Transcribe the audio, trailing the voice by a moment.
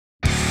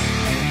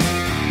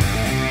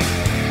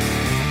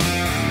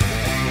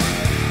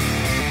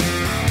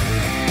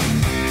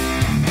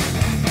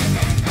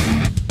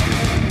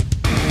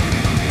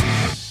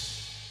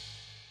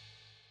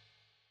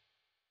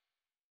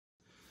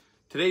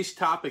Today's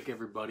topic,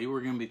 everybody,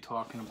 we're going to be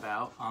talking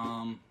about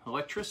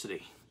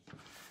electricity.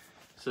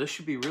 So this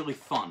should be really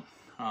fun.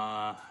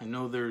 I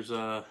know there's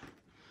a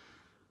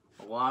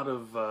lot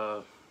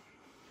of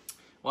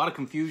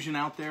confusion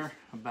out there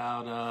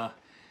about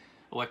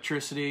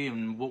electricity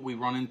and what we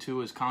run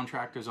into as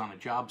contractors on a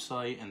job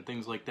site and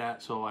things like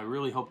that. So I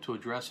really hope to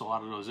address a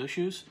lot of those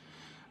issues.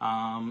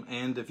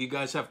 And if you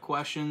guys have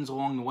questions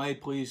along the way,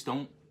 please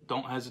don't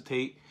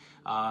hesitate.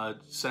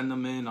 Send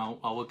them in.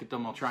 I'll look at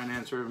them. I'll try and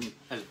answer them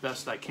as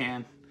best I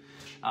can,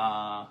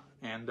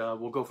 and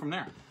we'll go from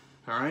there.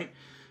 All right.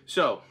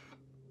 So,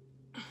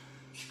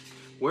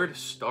 where to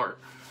start?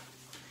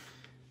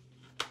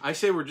 I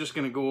say we're just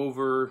going to go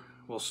over.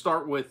 We'll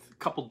start with a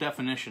couple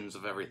definitions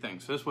of everything.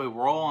 So this way,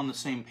 we're all on the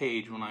same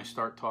page when I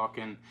start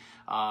talking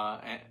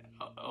about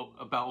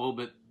a little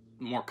bit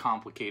more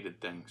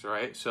complicated things. All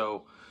right.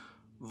 So,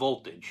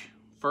 voltage.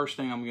 First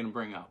thing I'm going to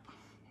bring up.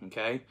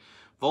 Okay.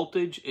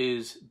 Voltage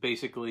is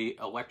basically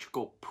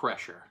electrical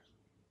pressure,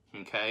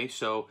 okay?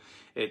 So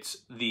it's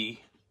the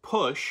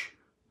push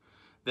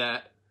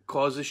that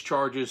causes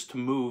charges to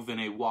move in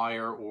a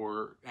wire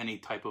or any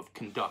type of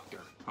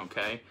conductor,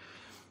 okay?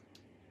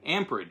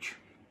 Amperage.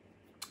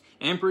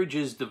 Amperage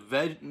is the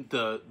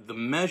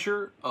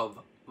measure of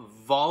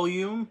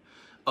volume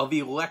of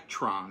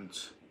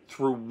electrons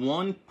through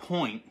one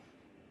point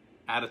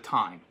at a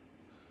time,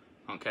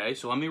 okay?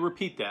 So let me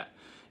repeat that.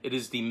 It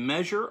is the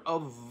measure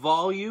of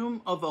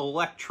volume of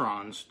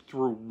electrons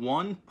through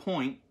one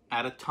point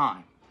at a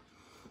time.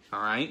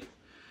 All right.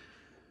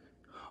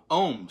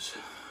 Ohms.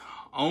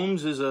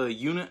 Ohms is a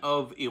unit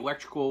of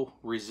electrical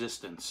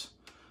resistance.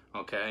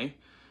 Okay.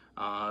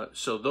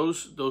 So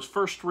those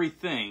first three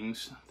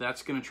things,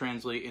 that's going to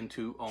translate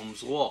into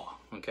Ohm's law.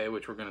 Okay,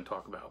 which we're going to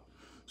talk about.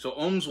 So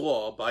Ohm's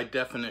law, by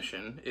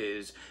definition,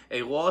 is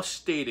a law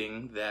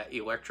stating that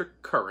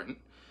electric current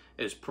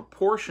is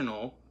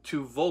proportional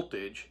to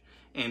voltage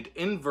and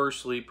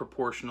inversely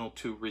proportional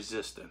to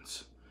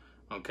resistance.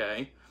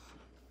 Okay,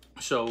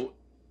 so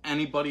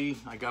anybody,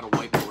 I got a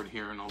whiteboard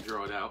here and I'll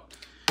draw it out.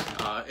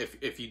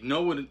 If you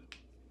know what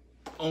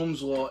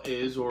Ohm's law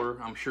is, or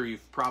I'm sure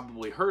you've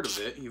probably heard of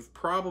it, you've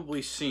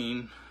probably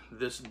seen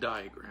this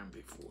diagram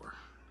before.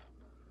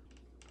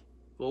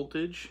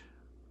 Voltage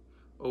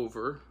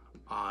over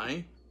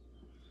I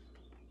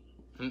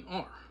and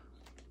R.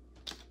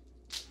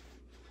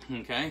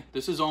 Okay,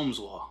 this is Ohm's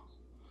law.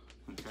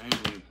 Okay,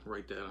 let me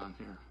write that on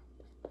here.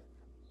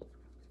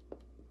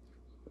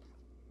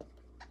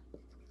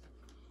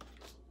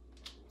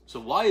 So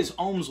why is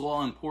Ohm's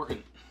law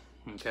important?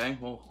 Okay,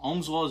 well,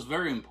 Ohm's law is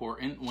very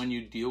important when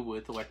you deal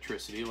with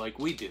electricity like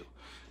we do.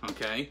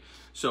 Okay,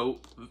 so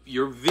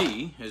your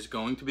V is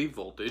going to be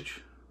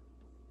voltage.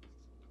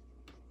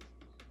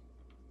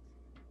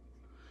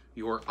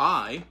 Your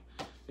I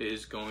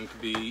is going to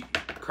be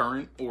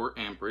current or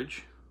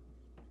amperage.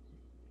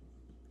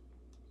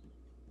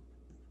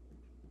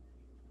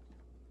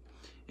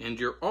 And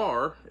your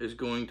R is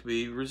going to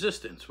be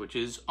resistance, which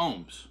is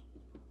ohms.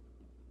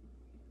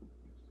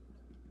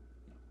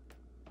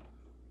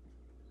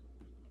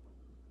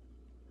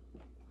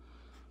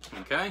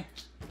 Okay?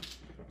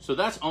 So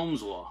that's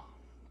Ohm's law.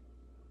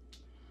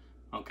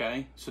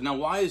 Okay? So now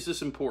why is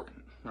this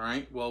important? All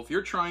right? Well, if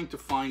you're trying to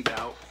find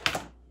out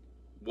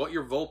what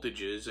your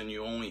voltage is and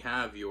you only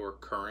have your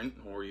current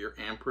or your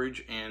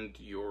amperage and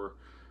your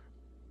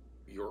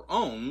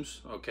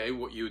ohms, okay,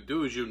 what you would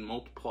do is you'd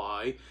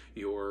multiply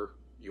your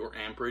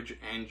amperage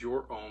and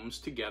your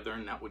ohms together,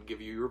 and that would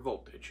give you your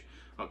voltage.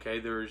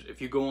 Okay,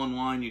 if you go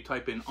online, you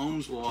type in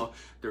Ohm's law,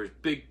 there's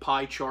big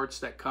pie charts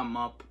that come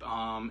up,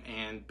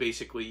 and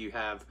basically you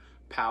have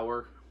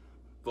power,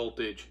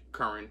 voltage,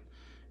 current,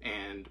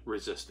 and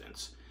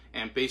resistance.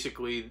 And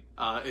basically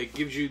it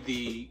gives you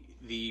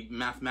the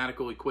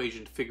mathematical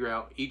equation to figure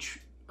out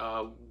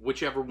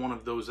whichever one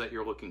of those that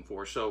you're looking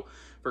for. So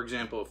for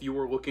example, if you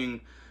were looking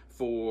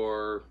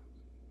for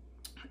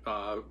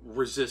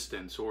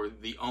resistance or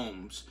the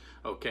ohms,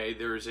 okay,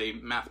 there's a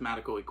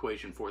mathematical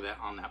equation for that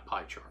on that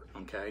pie chart.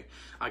 Okay,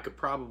 I could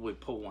probably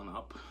pull one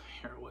up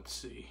here. Let's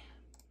see.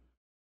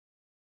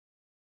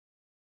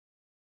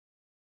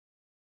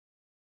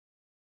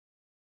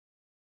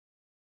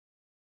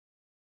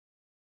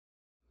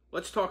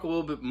 Let's talk a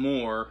little bit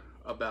more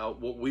about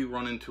what we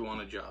run into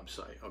on a job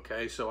site.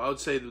 Okay, so I would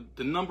say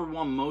the number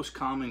one most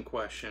common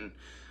question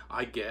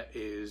I get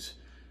is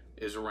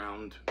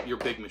around your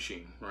big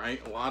machine,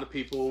 right? A lot of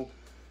people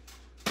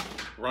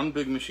run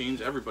big machines.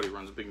 Everybody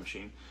runs a big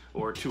machine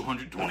or a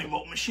 220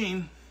 volt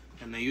machine,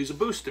 and they use a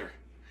booster.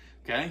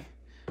 Okay,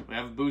 we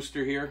have a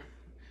booster here.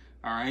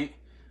 All right,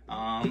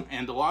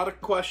 and a lot of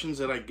questions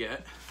that I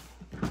get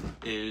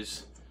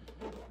is,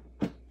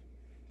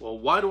 well,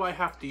 why do I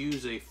have to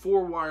use a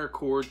 4-wire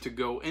cord to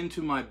go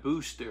into my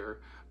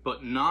booster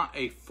but not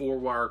a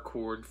 4-wire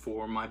cord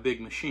for my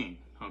big machine?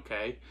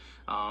 Okay,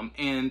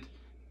 and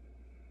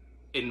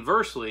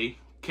inversely,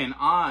 can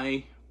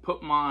I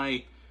put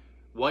my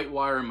white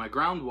wire and my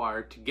ground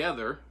wire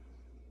together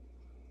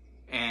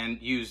and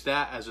use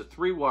that as a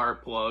 3-wire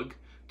plug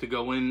to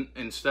go in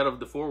instead of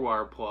the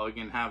 4-wire plug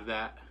and have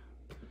that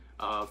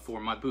for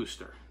my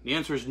booster? The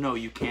answer is no,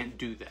 you can't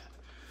do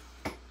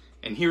that.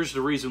 And here's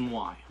the reason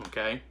why,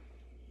 okay?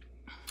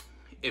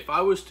 If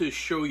I was to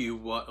show you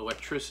what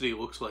electricity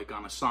looks like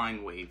on a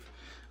sine wave,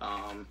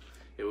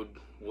 it would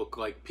look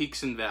like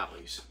peaks and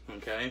valleys,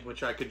 okay?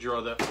 Which I could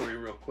draw that for you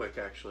real quick,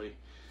 actually.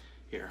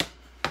 Here.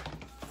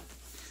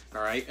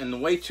 All right, and the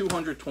way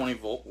 220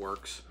 volt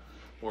works,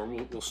 or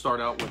we'll start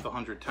out with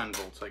 110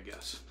 volts, I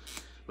guess.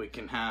 We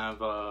can have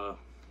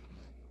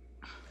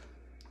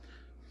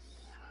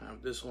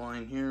this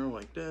line here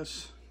like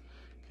this.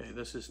 Okay,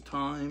 this is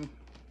time.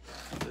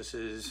 This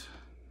is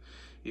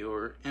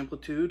your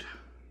amplitude.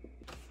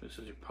 This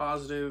is your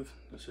positive,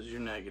 this is your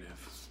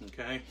negative,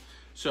 okay?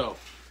 So,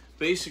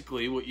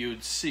 basically what you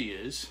would see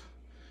is,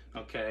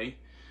 okay,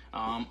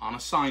 on a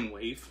sine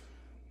wave,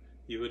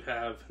 you would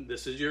have,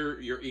 this is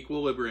your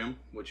equilibrium,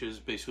 which is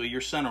basically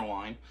your center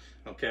line,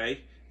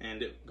 okay?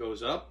 And it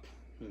goes up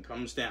and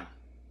comes down,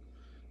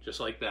 just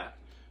like that,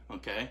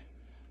 okay?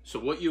 So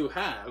what you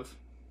have,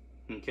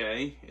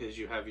 okay, is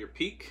you have your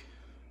peak,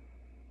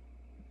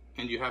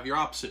 and you have your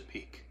opposite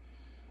peak,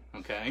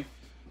 okay?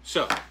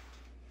 So,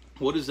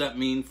 what does that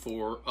mean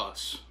for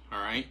us, all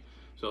right?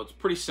 So it's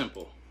pretty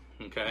simple,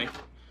 okay?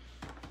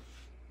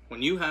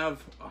 When you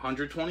have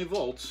 120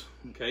 volts,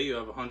 okay, you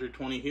have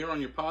 120 here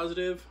on your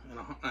positive,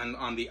 and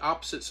on the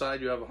opposite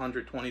side you have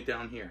 120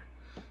 down here,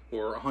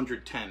 or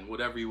 110,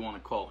 whatever you want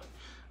to call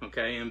it,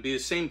 okay? And be the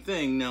same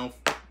thing, now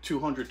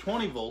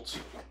 220 volts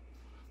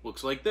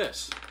looks like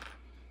this.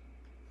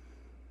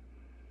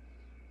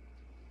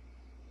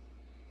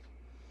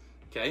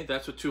 Okay,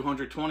 that's what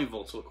 220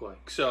 volts look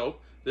like. So,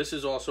 this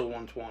is also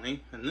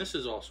 120, and this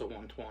is also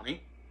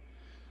 120,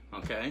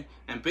 okay?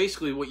 And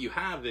basically what you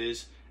have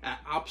is, at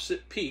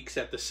opposite peaks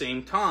at the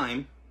same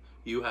time,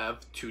 you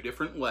have two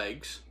different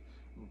legs,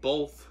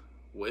 both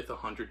with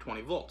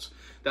 120 volts.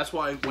 That's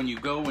why when you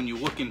go and you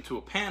look into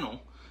a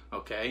panel,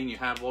 okay, and you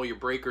have all your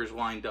breakers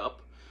lined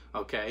up,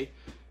 okay,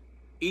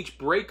 each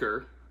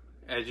breaker,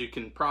 as you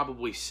can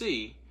probably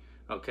see,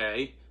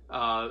 okay,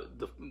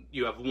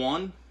 you have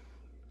one,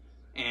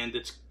 and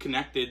it's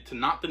connected to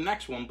not the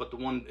next one, but the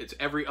one, it's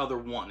every other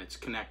one, it's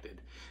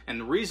connected. And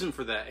the reason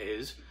for that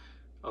is,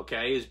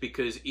 okay, is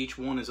because each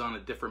one is on a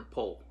different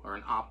pole, or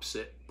an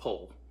opposite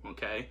pole,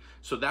 okay?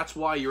 So that's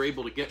why you're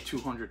able to get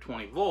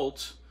 220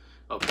 volts,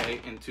 okay,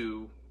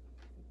 into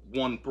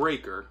one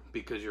breaker,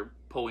 because you're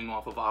pulling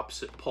off of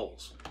opposite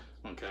poles,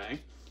 okay?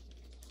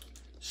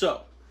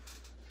 So,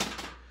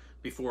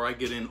 before I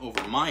get in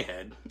over my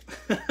head,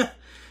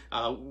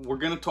 we're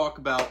gonna talk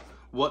about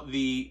what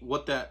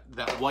that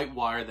white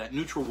wire, that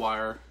neutral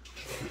wire,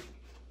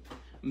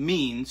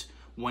 means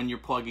when you're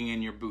plugging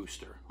in your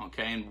booster,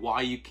 okay, and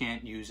why you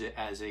can't use it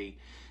as a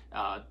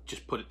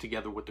just put it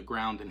together with the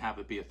ground and have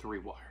it be a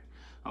 3-wire,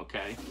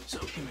 okay? So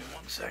give me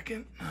 1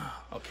 second.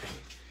 Okay,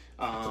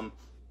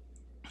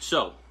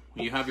 so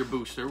you have your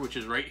booster, which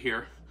is right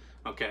here,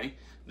 okay?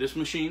 This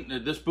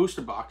machine, this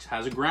booster box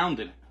has a ground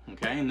in it,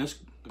 okay, and the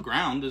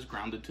ground is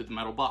grounded to the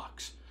metal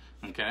box,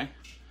 okay?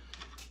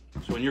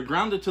 So when you're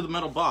grounded to the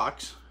metal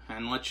box,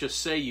 and let's just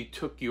say you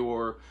took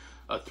your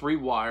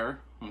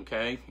 3-wire,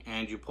 okay,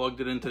 and you plugged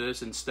it into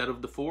this instead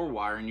of the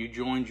 4-wire, and you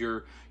joined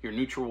your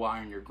neutral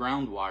wire and your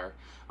ground wire,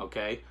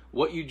 okay,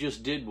 what you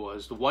just did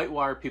was, the white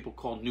wire people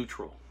call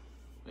neutral.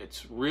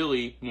 It's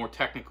really more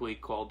technically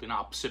called an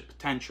opposite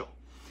potential.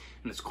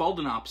 And it's called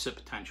an opposite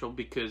potential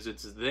because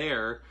it's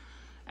there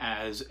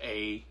as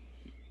a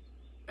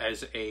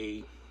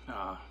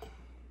how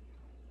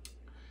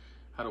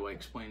do I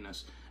explain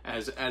this?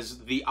 As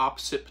the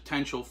opposite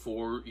potential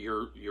for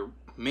your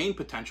main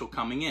potential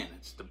coming in.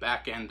 It's the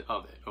back end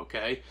of it,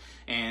 okay?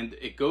 And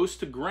it goes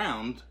to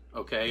ground,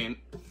 okay? And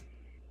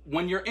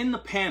when you're in the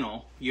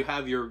panel, you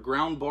have your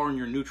ground bar and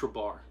your neutral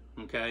bar,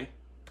 okay?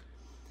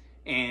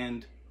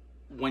 And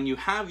when you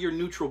have your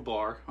neutral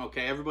bar,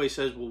 okay, everybody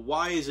says, well,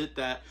 why is it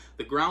that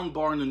the ground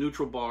bar and the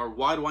neutral bar,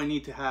 why do I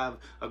need to have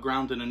a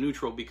ground and a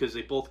neutral? Because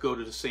they both go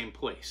to the same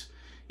place.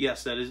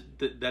 Yes,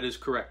 that is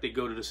correct. They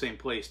go to the same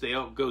place. They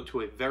all go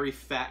to a very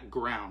fat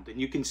ground, and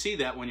you can see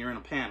that when you're in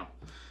a panel,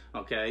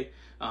 okay?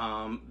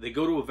 They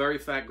go to a very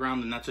fat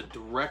ground, and that's a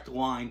direct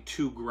line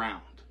to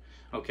ground,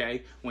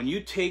 okay? When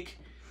you take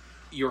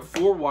your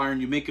 4-wire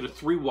and you make it a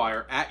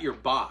 3-wire at your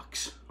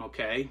box,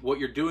 okay, what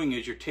you're doing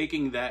is you're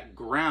taking that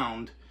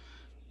ground,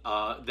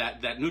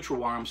 that neutral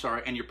wire, I'm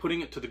sorry, and you're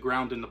putting it to the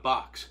ground in the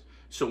box.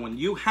 So when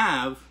you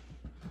have,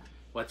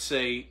 let's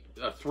say,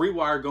 a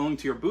 3-wire going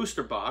to your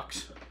booster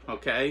box,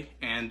 okay,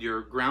 and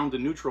your ground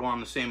and neutral on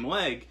the same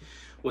leg,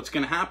 what's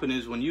going to happen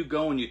is when you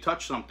go and you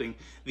touch something,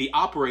 the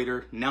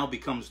operator now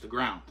becomes the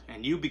ground,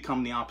 and you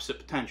become the opposite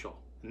potential.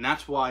 And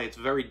that's why it's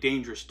very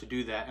dangerous to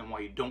do that, and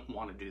why you don't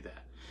want to do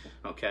that,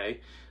 okay?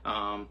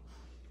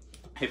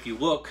 If you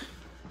look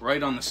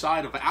right on the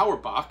side of our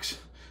box,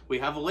 we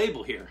have a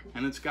label here,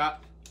 and it's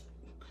got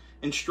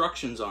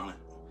instructions on it.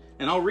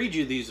 And I'll read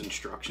you these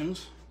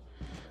instructions,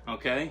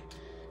 okay?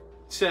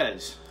 It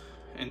says,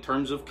 in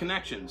terms of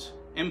connections,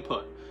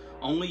 input,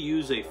 only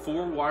use a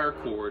 4-wire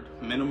cord,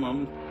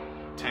 minimum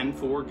 10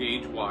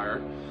 4-gauge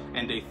wire,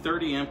 and a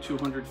 30 amp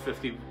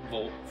 250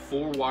 volt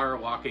 4-wire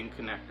locking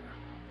connector.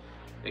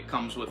 It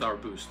comes with our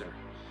booster.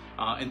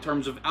 In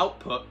terms of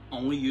output,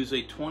 only use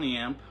a 20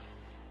 amp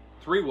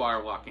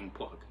 3-wire locking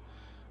plug.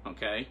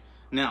 Okay.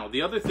 Now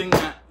the other thing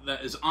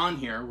that is on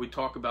here, we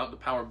talk about the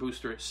power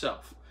booster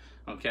itself.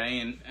 Okay,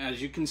 and as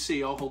you can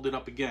see, I'll hold it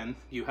up again.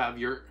 You have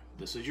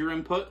this is your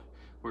input,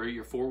 where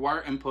your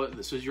 4-wire input.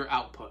 This is your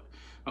output.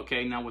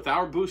 Okay, now with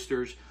our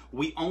boosters,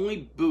 we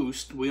only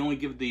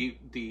give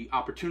the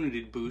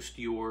opportunity to boost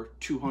your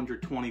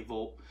 220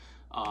 volt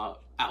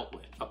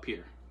outlet up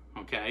here.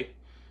 Okay,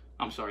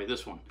 I'm sorry,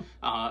 this one.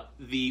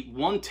 The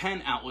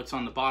 110 outlets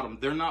on the bottom,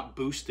 they're not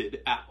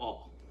boosted at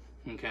all.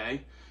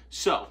 Okay,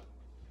 so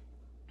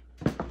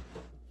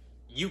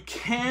you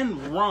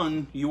can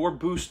run your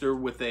booster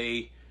with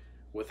a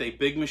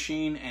big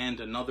machine and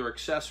another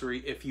accessory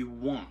if you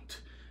want,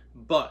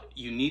 but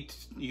you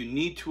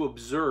need to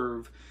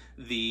observe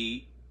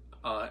the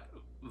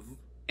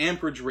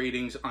amperage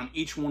ratings on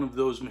each one of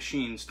those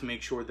machines to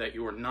make sure that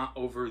you are not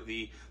over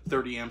the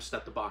 30 amps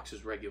that the box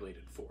is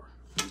regulated for.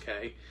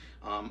 Okay,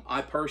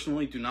 I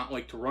personally do not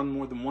like to run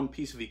more than one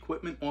piece of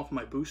equipment off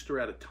my booster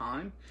at a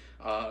time,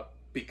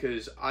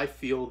 because I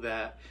feel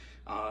that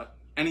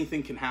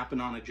anything can happen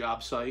on a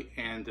job site,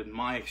 and in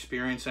my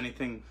experience,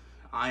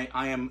 I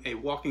am a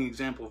walking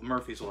example of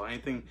Murphy's Law.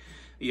 Anything,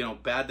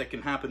 bad that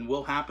can happen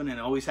will happen, and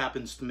it always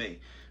happens to me.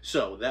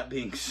 So that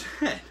being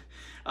said,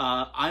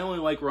 I only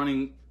like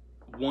running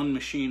one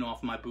machine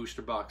off my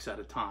booster box at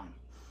a time.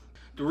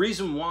 The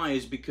reason why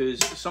is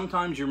because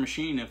sometimes your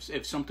machine,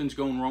 if something's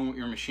going wrong with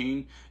your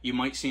machine, you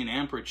might see an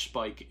amperage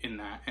spike in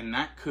that, and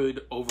that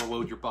could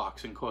overload your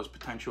box and cause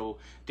potential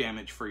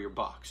damage for your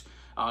box.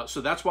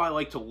 So that's why I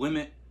like to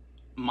limit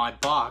my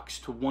box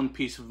to one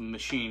piece of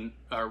machine,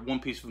 or one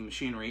piece of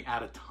machinery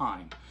at a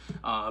time,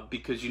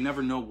 because you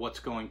never know what's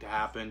going to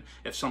happen,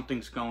 if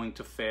something's going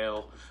to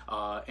fail,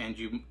 and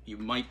you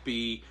might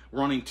be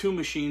running two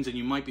machines and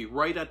you might be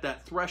right at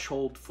that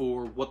threshold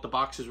for what the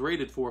box is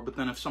rated for, but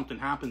then if something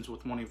happens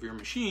with one of your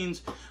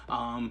machines,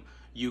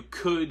 you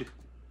could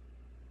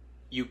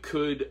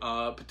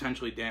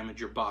potentially damage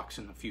your box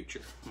in the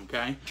future.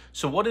 Okay,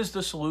 so what is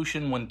the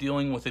solution when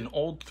dealing with an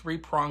old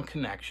 3-prong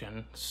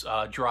connection,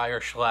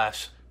 dryer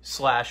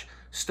slash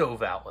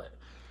stove outlet?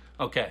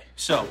 Okay,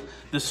 so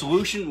the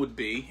solution would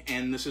be,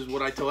 and this is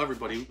what I tell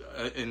everybody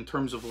in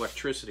terms of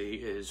electricity,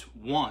 is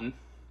one,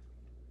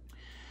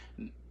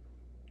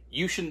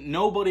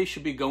 nobody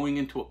should be going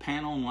into a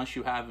panel unless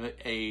you have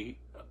a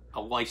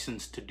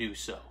license to do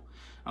so.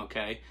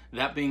 Okay,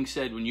 that being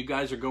said, when you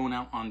guys are going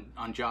out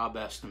on job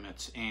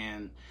estimates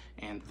and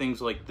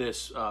things like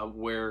this,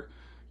 where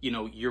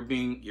you're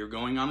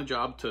going on a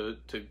job to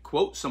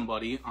quote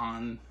somebody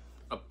on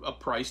a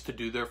price to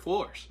do their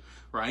floors,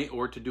 right,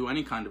 or to do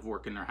any kind of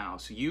work in their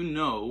house,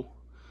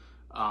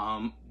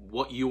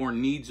 what your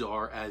needs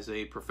are as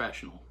a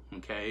professional.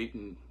 Okay,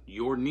 and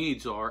your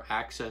needs are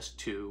access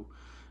to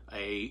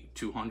a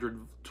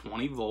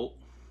 220 volt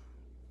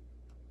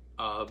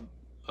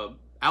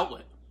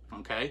outlet.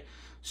 Okay,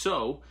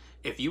 so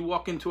if you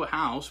walk into a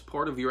house,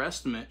 part of your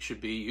estimate should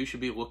be, you should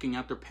be looking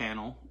at their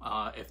panel,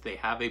 if they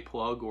have a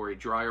plug or a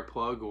dryer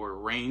plug or a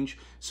range,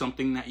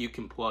 something that you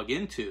can plug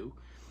into.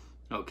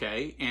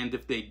 Okay, and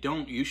if they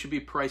don't, you should be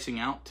pricing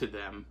out to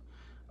them,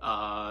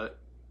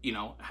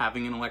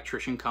 having an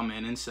electrician come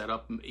in and set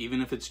up,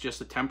 even if it's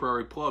just a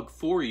temporary plug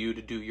for you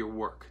to do your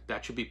work.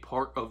 That should be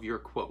part of your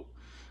quote.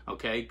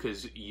 Okay,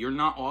 because you're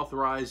not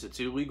authorized, it's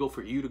illegal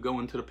for you to go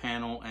into the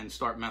panel and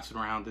start messing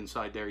around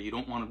inside there. You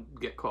don't want to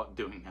get caught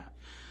doing that.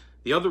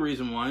 The other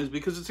reason why is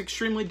because it's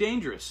extremely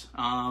dangerous.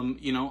 I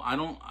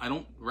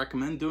don't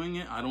recommend doing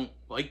it. I don't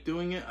like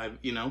doing it.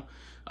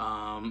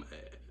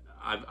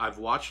 I've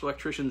watched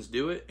electricians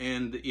do it,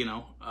 and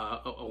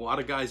a lot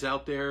of guys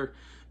out there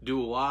do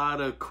a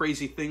lot of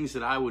crazy things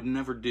that I would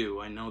never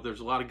do. I know there's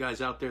a lot of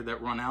guys out there that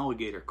run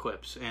alligator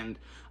clips, and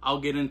I'll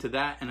get into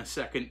that in a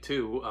second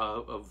too,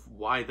 of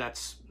why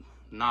that's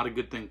not a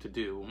good thing to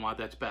do and why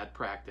that's bad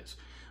practice.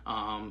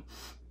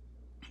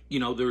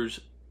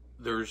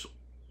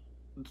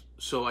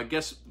 So I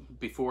guess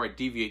before I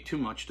deviate too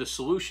much, the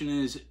solution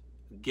is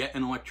get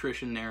an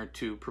electrician there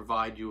to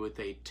provide you with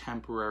a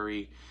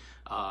temporary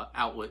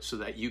outlet so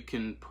that you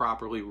can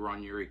properly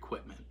run your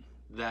equipment.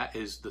 That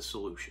is the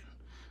solution.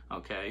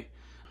 Okay,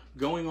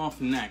 going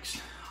off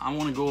next, I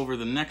want to go over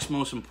the next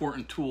most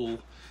important tool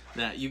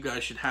that you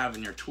guys should have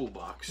in your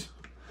toolbox,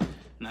 and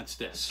that's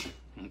this.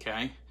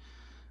 Okay,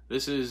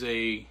 this is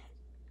a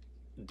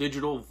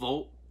digital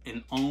volt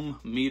and ohm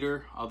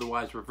meter,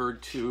 otherwise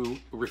referred to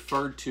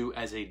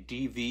as a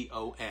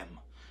DVOM.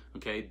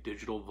 Okay,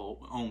 digital volt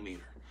ohm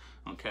meter.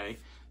 Okay,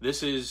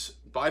 this is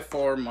by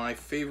far my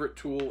favorite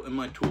tool in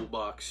my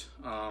toolbox,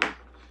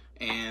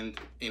 and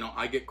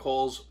I get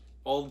calls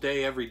all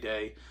day, every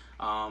day.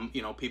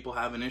 People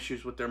having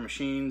issues with their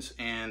machines,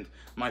 and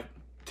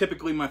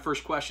typically my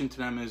first question to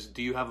them is,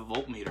 do you have a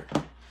voltmeter?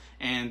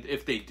 And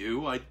if they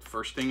do,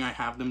 first thing I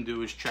have them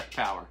do is check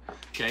power.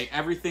 Okay,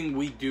 everything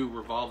we do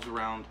revolves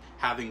around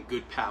having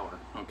good power.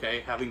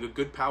 Okay, having a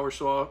good power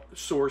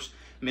source,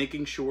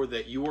 making sure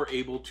that you are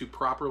able to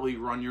properly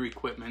run your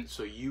equipment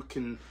so you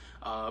can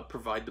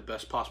provide the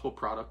best possible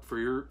product for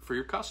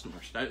your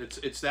customers.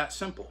 It's that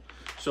simple.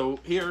 So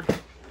here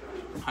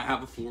I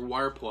have a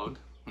 4-wire plug.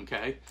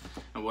 Okay,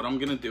 and what I'm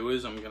gonna do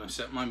is I'm gonna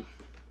set my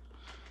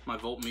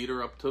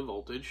voltmeter up to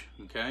voltage.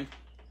 Okay,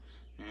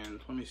 and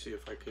let me see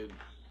if I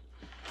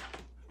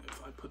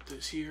put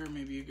this here,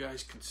 maybe you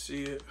guys can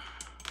see it.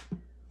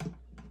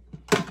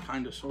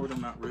 Kind of, sort of,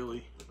 not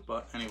really,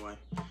 but anyway.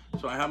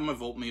 So I have my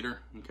voltmeter.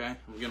 Okay,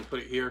 I'm gonna put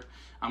it here.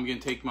 I'm gonna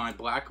take my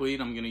black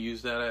lead. I'm gonna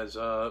use that as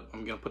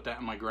I'm gonna put that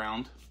in my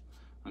ground.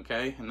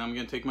 Okay, and then I'm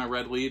gonna take my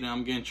red lead and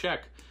I'm gonna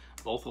check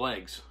both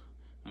legs.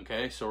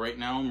 Okay, so right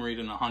now I'm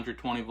reading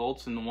 120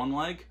 volts in the one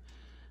leg,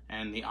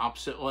 and the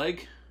opposite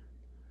leg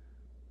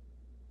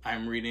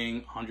I'm reading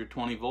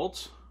 120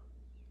 volts,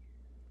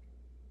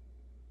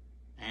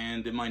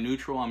 and in my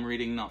neutral I'm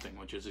reading nothing,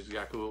 which is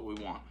exactly what we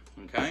want.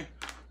 Okay,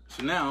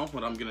 so now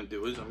what I'm going to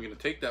do is I'm going to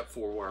take that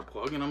 4-wire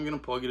plug and I'm going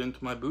to plug it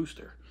into my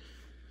booster,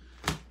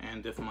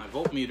 and if my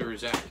voltmeter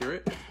is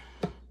accurate,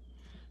 it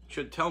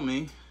should tell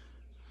me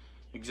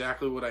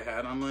exactly what I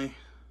had on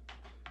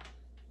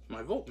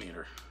my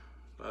voltmeter.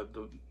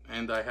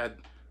 And I had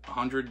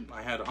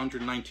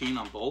 119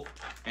 on both,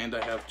 and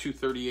I have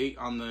 238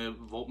 on the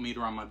voltmeter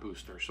on my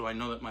booster, so I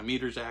know that my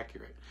meter's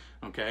accurate.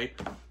 Okay,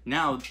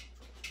 now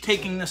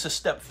taking this a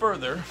step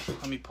further,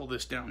 let me pull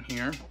this down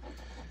here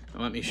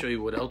and let me show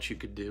you what else you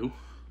could do.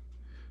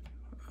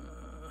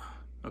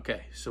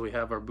 Okay, so we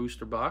have our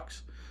booster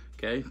box.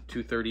 Okay,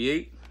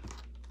 238.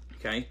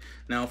 Okay,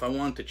 now if I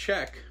want to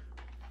check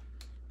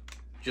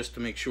just to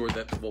make sure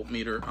that the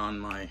voltmeter on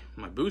my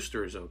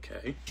booster is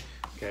okay.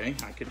 Okay,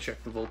 I can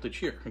check the voltage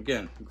here.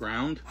 Again,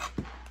 ground.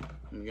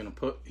 I'm gonna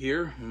put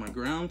here my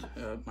ground,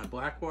 my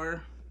black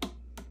wire.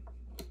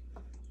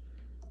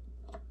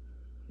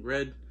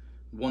 Red,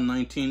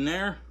 119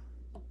 there.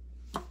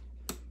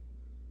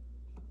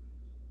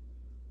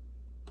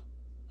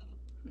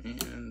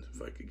 And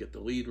if I could get the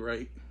lead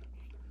right,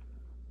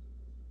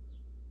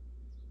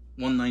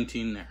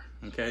 119 there.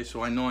 Okay,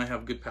 so I know I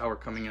have good power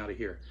coming out of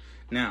here.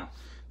 Now,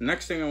 the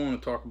next thing I want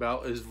to talk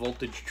about is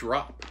voltage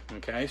drop.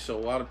 Okay, so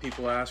a lot of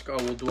people ask, oh,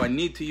 well, do I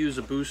need to use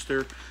a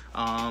booster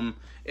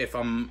if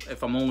I'm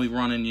only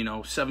running, you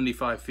know,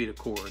 75 feet of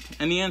cord?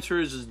 And the answer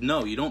is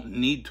no. You don't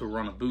need to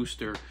run a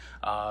booster,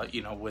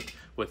 you know,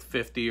 with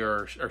 50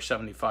 or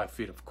 75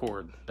 feet of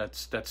cord.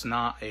 That's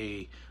not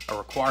a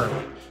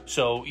requirement.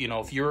 So, you know,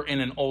 if you're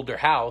in an older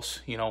house,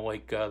 you know,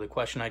 like the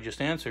question I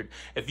just answered,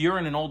 if you're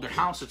in an older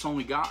house that's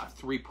only got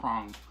a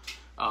 3-prong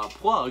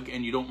plug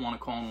and you don't want to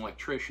call an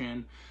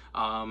electrician,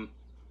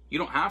 you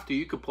don't have to.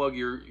 You could plug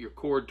your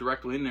cord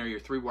directly in there, your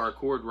 3-wire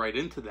cord right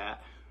into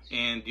that,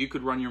 and you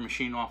could run your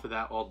machine off of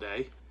that all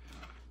day.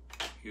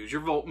 Use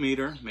your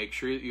voltmeter, make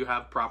sure that you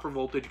have proper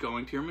voltage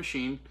going to your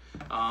machine,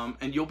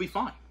 and you'll be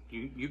fine.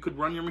 You could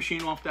run your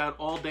machine off that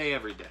all day,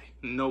 every day,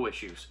 no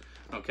issues.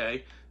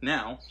 Okay,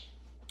 now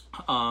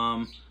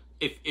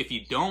if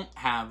you don't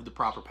have the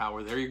proper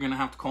power there, you're gonna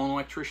have to call an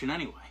electrician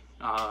anyway.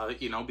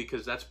 You know,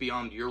 because that's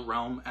beyond your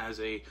realm as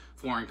a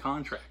flooring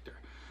contractor.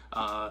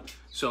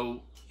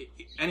 So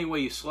any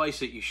way you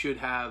slice it, you should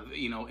have,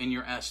 you know, in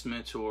your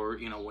estimates, or,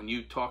 you know, when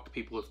you talk to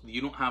people, if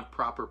you don't have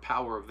proper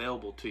power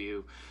available to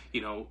you, you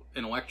know,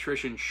 an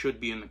electrician should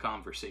be in the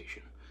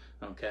conversation.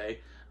 Okay.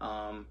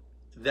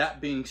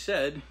 That being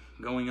said,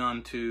 going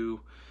on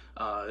to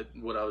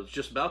what I was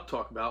just about to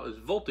talk about is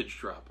voltage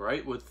drop,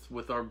 right?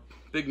 With our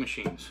big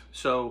machines.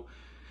 So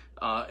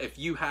if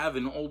you have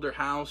an older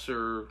house,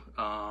 or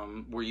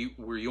where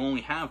you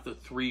only have the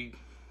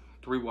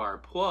 3-wire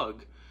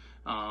plug,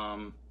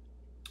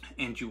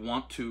 and you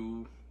want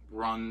to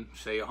run,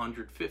 say,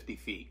 150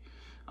 feet,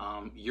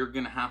 you're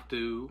gonna have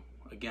to,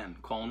 again,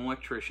 call an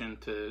electrician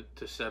to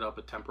set up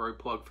a temporary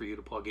plug for you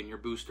to plug in your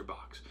booster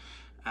box.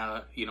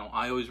 You know,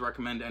 I always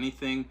recommend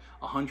anything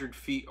 100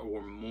 feet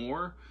or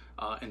more.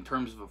 In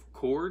terms of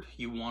cord,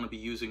 you want to be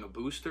using a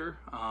booster,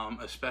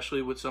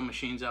 especially with some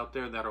machines out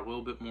there that are a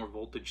little bit more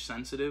voltage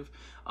sensitive,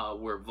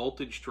 where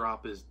voltage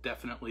drop is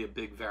definitely a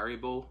big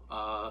variable.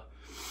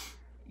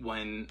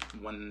 When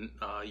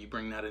you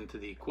bring that into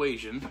the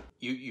equation,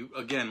 you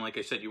again, like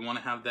I said, you want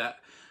to have that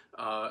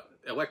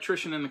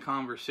electrician in the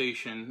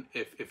conversation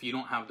if you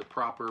don't have the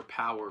proper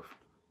power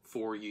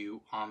for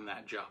you on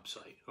that job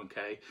site.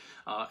 Okay,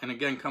 and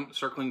again,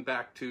 circling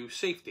back to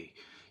safety.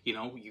 You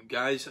know, you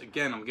guys,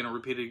 again, I'm going to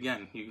repeat it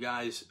again. You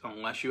guys,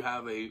 unless you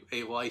have a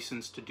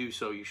license to do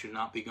so, you should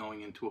not be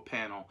going into a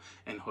panel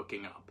and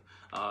hooking up.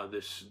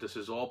 This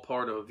is all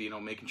part of, you know,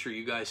 making sure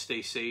you guys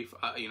stay safe.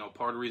 You know,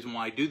 part of the reason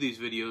why I do these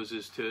videos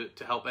is to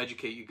help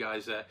educate you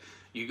guys that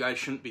you guys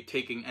shouldn't be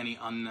taking any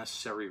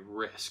unnecessary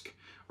risk,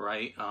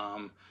 right?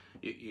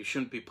 You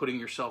shouldn't be putting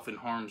yourself in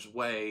harm's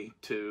way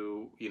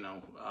to, you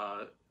know,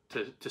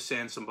 to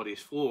sand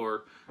somebody's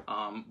floor,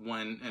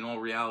 when in all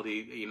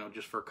reality, you know,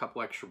 just for a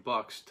couple extra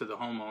bucks to the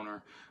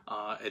homeowner,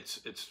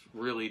 it's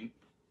really,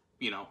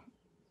 you know,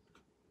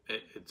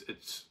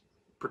 it's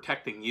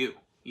protecting you,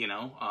 you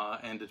know,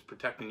 and it's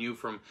protecting you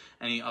from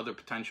any other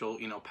potential,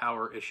 you know,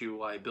 power issue,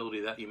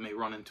 liability that you may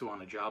run into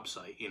on a job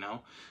site, you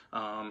know.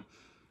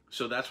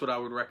 So that's what I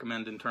would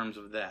recommend in terms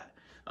of that.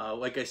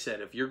 Like I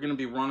said, if you're going to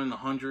be running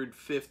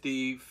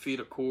 150 feet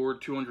of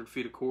cord, 200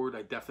 feet of cord,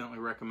 I definitely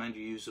recommend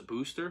you use a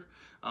booster.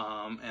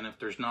 And if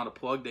there's not a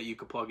plug that you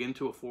could plug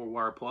into a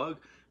 4-wire plug,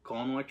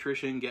 call an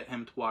electrician, get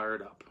him to wire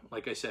it up.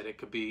 Like I said, it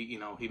could be, you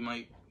know, he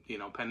might, you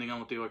know, depending on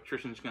what the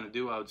electrician's going to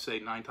do, I would say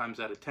 9 times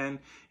out of 10,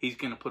 he's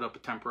going to put up a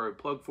temporary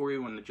plug for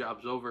you. When the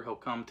job's over, he'll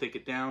come take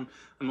it down,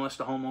 unless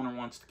the homeowner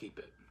wants to keep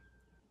it.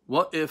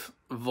 What if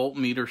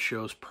voltmeter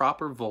shows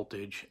proper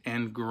voltage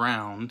and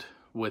ground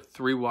with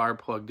 3-wire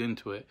plugged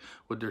into it?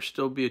 Would there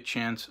still be a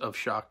chance of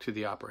shock to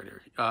the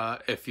operator?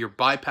 If you're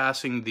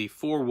bypassing the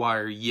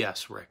 4-wire,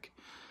 yes, Rick.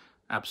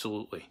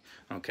 Absolutely.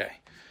 Okay.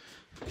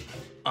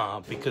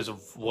 Because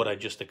of what I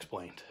just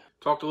explained.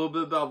 Talked a little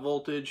bit about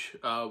voltage,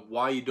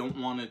 why you don't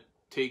want to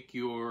take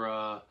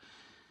your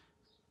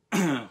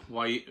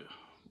why you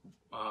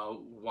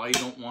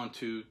don't want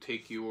to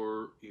take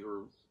your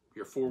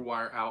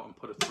 4-wire out and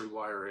put a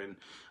 3-wire in.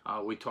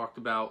 We talked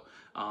about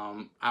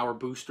our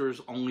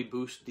boosters only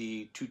boost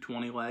the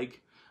 220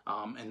 leg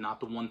and not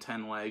the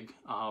 110 leg.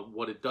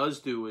 What it does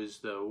do is,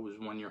 though, is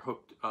when you're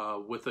hooked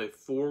with a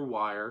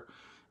 4-wire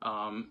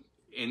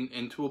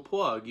into a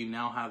plug, you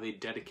now have a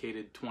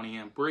dedicated 20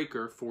 amp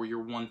breaker for your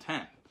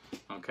 110.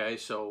 Okay,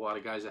 so a lot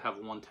of guys that have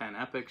 110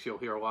 epics, you'll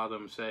hear a lot of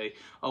them say,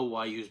 oh,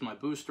 well, I used my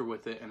booster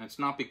with it. And it's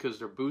not because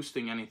they're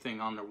boosting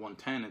anything on their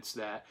 110. It's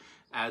that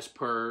as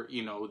per,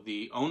 you know,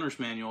 the owner's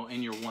manual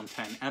in your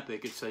 110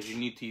 epic, it says you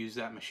need to use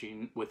that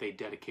machine with a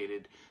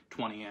dedicated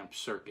 20 amp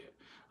circuit.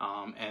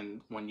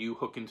 And when you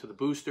hook into the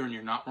booster and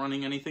you're not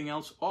running anything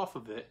else off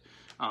of it,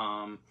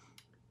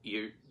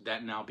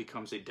 that now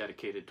becomes a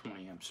dedicated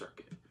 20 amp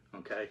circuit.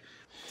 Okay,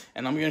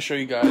 and I'm going to show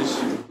you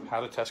guys how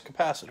to test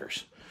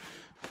capacitors.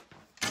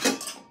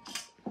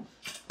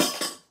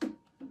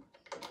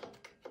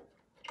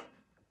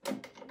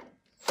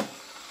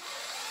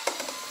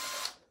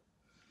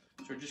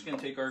 So we're just going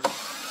to take our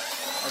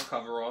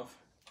cover off.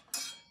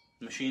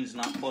 The machine's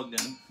not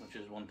plugged in, which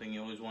is one thing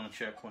you always want to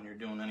check when you're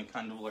doing any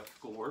kind of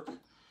electrical work.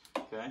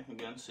 Okay,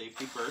 again,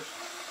 safety first.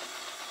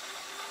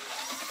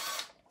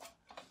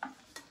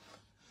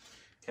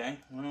 Okay,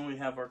 well, we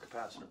have our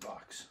capacitor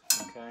box.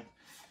 Okay,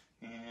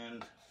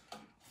 and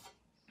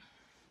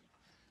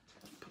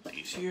put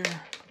these here,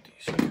 put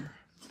these here.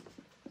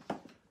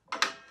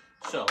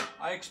 So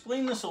I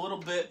explained this a little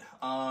bit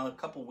a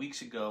couple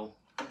weeks ago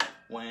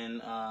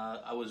when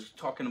I was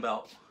talking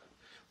about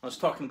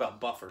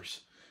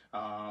buffers,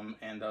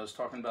 and I was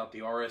talking about the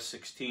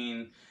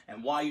RS16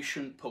 and why you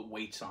shouldn't put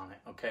weights on it.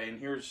 Okay, and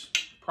here's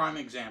a prime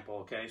example.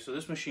 Okay, so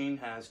this machine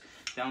has,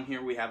 down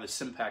here we have a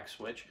Simpac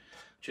switch,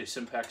 which a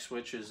Simpac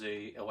switch is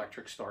a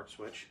electric start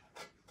switch.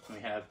 We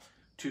have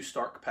 2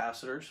 start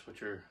capacitors,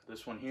 which are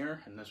this one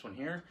here and this one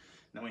here. And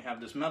then we have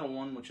this metal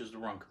one, which is the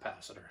run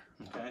capacitor.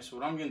 Okay, so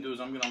what I'm going to do is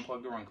I'm going to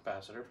unplug the run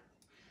capacitor.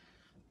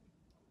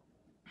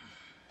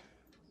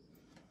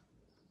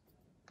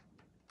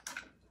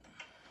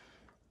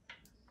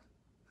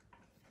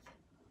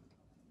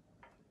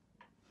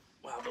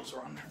 Wow, those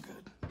are on there good.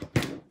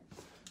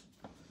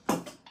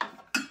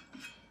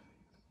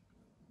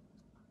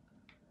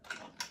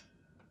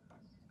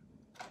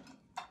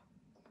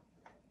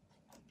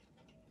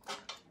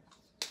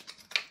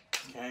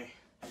 Okay,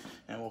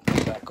 and we'll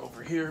come back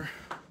over here.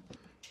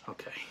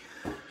 Okay,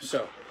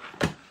 so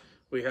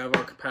we have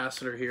our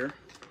capacitor here.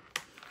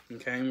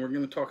 Okay, and we're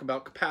going to talk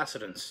about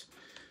capacitance.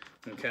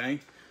 Okay,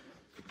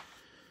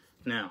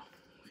 now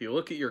if you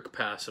look at your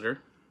capacitor,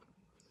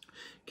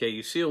 okay,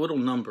 you see a little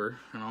number,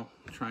 and I'll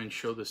try and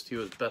show this to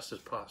you as best as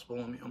possible.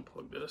 Let me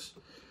unplug this.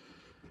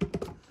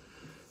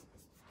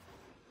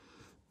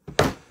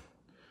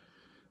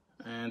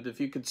 And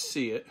if you could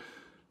see it,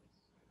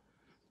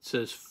 it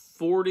says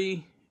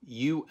 40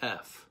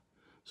 UF.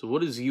 So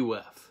what is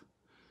UF?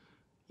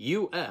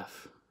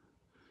 UF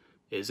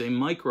is a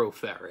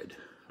microfarad.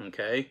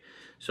 Okay,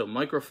 so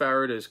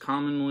microfarad is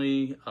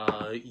commonly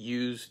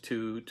used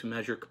to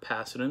measure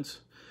capacitance.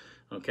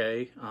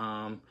 Okay,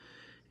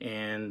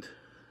 and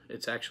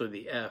it's actually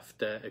the F,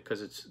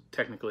 because it's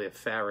technically a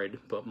farad,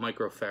 but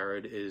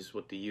microfarad is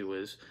what the U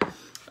is.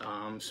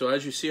 So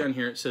as you see on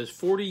here, it says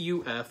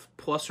 40 UF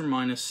plus or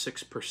minus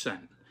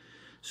 6%.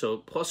 So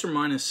plus or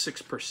minus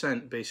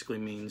 6% basically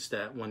means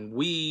that when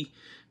we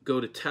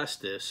go to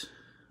test this,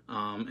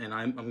 and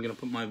I'm going to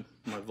put my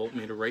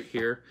voltmeter right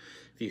here.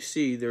 If you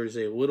see, there's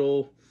a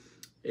little,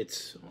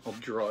 I'll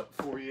draw it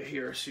for you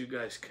here so you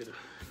guys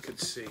could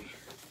see.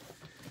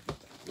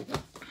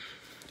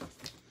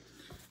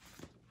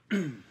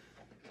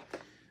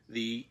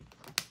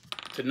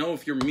 To know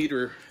if your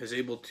meter is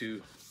able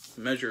to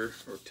measure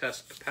or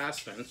test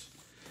capacitance,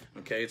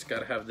 okay, it's got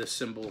to have this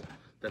symbol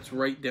that's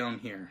right down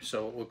here.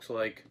 So it looks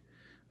like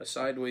a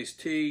sideways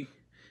T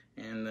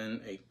and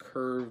then a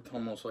curved,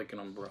 almost like an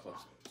umbrella.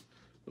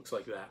 Looks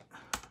like that.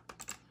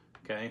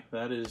 Okay,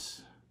 that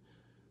is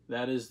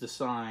the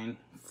sign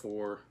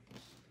for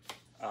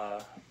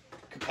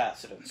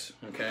capacitance.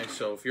 Okay,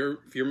 so if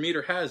your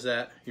meter has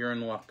that, you're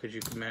in luck because you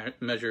can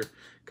measure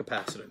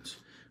capacitance.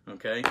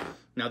 Okay,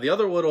 now the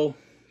other little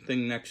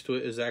thing next to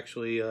it is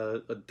actually a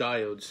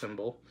diode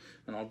symbol,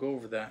 and I'll go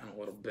over that in a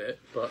little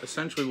bit. But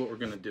essentially what we're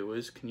going to do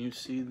is, can you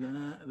see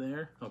that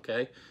there?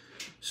 Okay,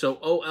 so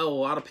OL, a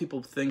lot of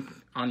people think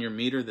on your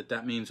meter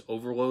that means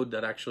overload.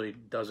 That actually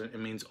doesn't. It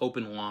means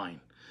open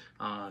line.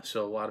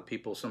 So a lot of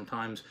people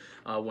sometimes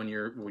when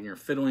you're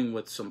fiddling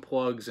with some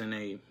plugs in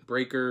a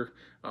breaker,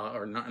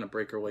 or not in a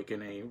breaker, like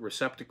in a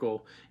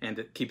receptacle, and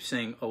it keeps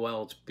saying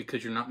OL, it's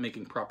because you're not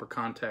making proper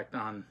contact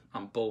on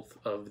both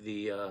of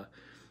the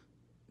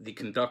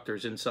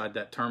conductors inside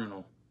that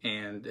terminal,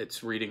 and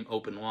it's reading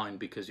open line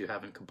because you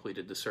haven't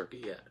completed the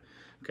circuit yet.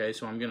 Okay,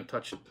 so I'm going to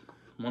touch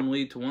one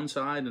lead to one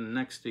side and the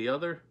next to the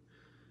other.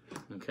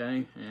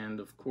 Okay, and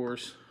of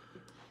course,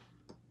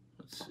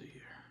 let's see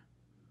here.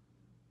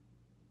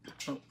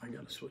 Oh, I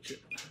gotta switch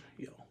it.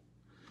 Yo,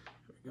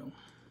 there we go.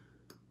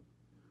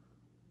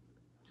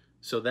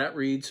 So that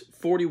reads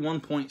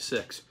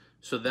 41.6.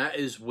 So that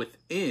is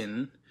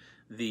within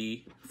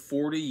the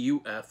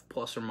 40 UF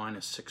plus or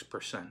minus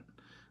 6%.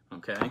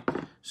 Okay,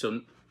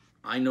 so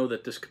I know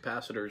that this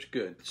capacitor is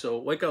good. So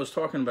like I was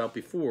talking about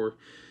before,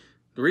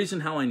 the reason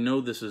how I know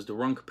this is the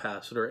run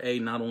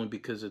capacitor, not only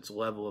because it's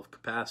level of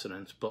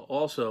capacitance, but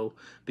also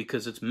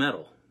because it's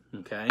metal.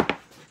 Okay,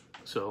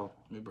 so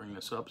let me bring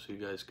this up so you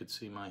guys could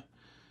see my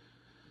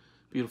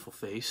beautiful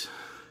face.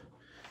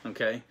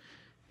 Okay,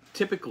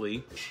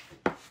 typically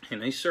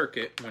in a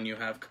circuit, when you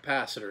have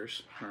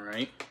capacitors, all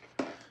right,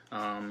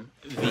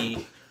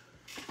 the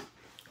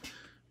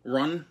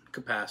run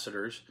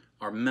capacitors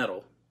are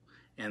metal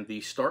and the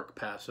start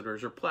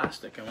capacitors are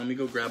plastic. And let me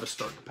go grab a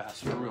start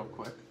capacitor real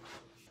quick.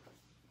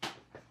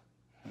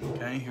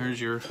 Okay,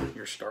 here's your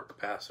start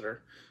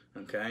capacitor.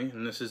 Okay,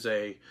 and this is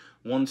a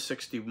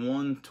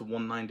 161 to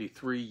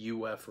 193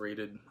 UF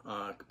rated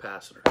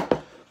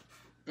capacitor.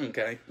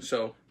 Okay,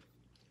 so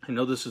I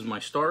know this is my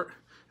start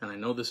and I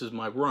know this is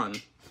my run.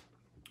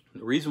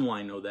 The reason why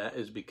I know that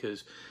is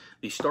because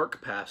the start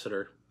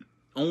capacitor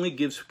only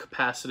gives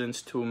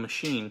capacitance to a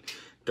machine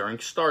during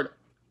startup.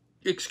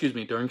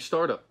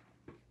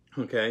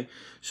 Okay,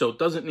 so it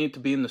doesn't need to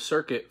be in the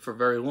circuit for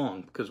very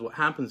long, because what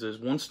happens is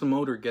once the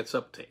motor gets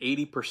up to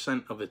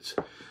 80% of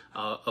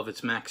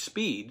its max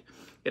speed,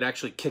 it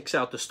actually kicks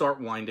out the start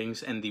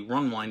windings and the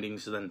run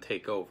windings then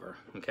take over.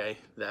 Okay,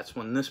 that's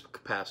when this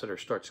capacitor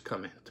starts to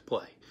come into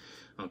play.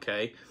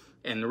 Okay,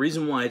 and the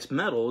reason why it's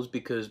metal is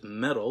because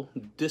metal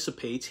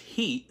dissipates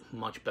heat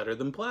much better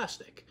than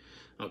plastic.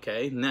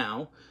 Okay,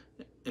 now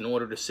in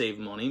order to save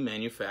money,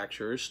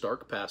 manufacturers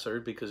start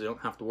capacitors because they don't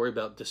have to worry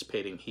about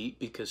dissipating heat,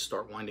 because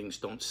start windings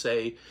don't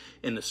stay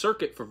in the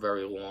circuit for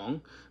very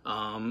long.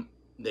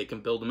 They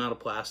can build them out of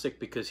plastic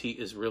because heat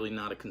is really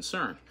not a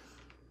concern.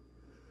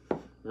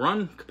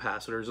 Run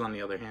capacitors, on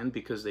the other hand,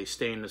 because they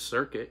stay in the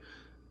circuit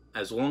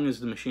as long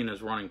as the machine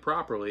is running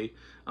properly,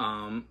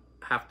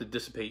 have to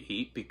dissipate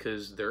heat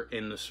because they're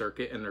in the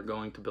circuit and they're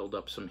going to build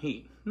up some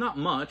heat. Not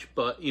much,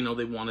 but you know,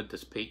 they want to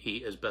dissipate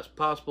heat as best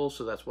possible,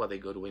 so that's why they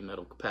go to a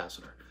metal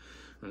capacitor.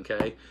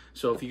 Okay,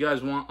 so if you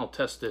guys want, I'll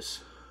test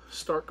this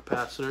start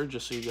capacitor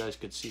just so you guys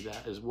could see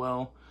that as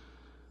well.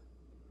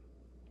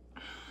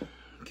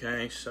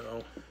 Okay,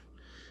 so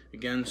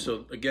again,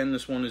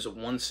 this one is a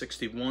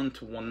 161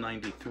 to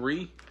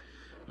 193.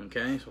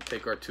 Okay, so we'll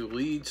take our two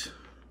leads,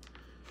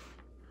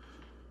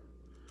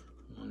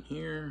 one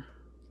here,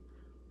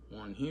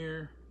 one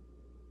here,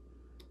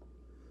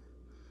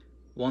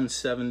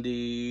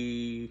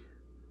 171,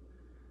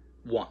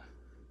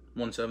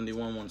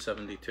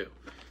 172.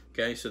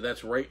 Okay, so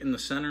that's right in the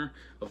center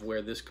of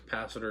where this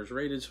capacitor is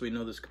rated, so we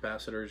know this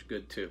capacitor is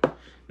good too.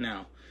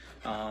 Now,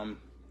 a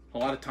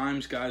lot of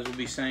times guys will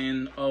be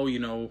saying, oh, you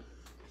know,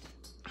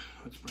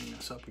 let's bring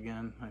this up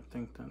again. I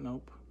think that,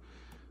 nope.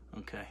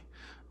 Okay.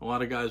 A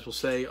lot of guys will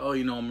say, oh,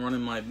 you know, I'm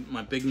running my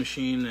big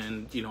machine,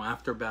 and, you know,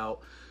 after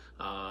about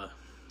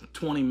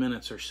 20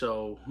 minutes or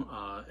so,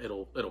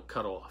 it'll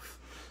cut off.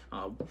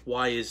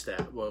 Why is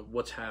that? Well,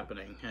 what's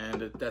happening?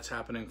 And that's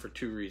happening for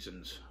two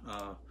reasons.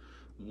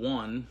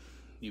 One,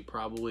 you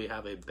probably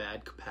have a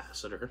bad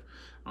capacitor,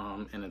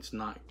 and it's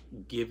not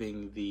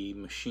giving the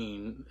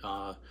machine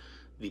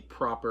the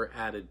proper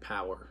added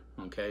power.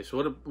 Okay, so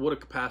what a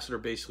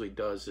capacitor basically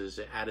does is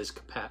it adds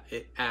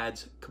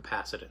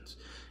capacitance,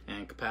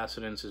 and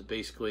capacitance is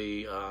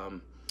basically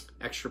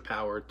extra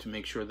power to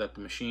make sure that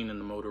the machine and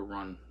the motor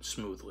run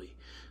smoothly.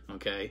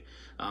 Okay,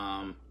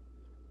 and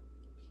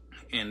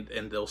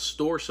they'll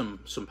store some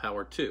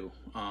power too.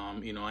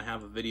 You know, I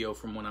have a video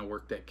from when I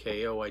worked at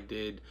KO. I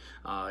did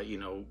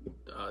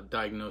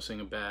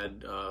diagnosing a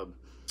bad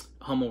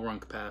Hummel run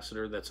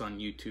capacitor. That's on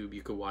YouTube.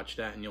 You could watch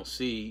that and you'll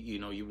see, you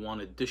know, you want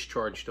to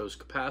discharge those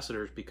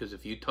capacitors, because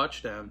if you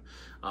touch them,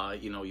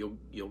 you know,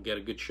 you'll get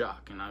a good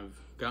shock. And I've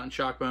gotten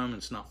shocked by them and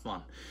it's not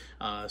fun.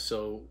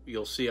 So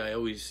you'll see I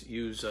always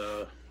use,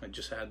 I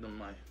just had them,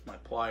 my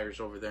pliers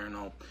over there, and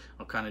I'll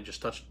kind of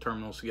just touch the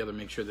terminals together,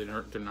 make sure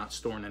they're not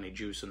storing any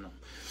juice in them.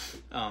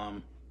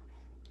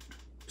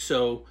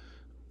 So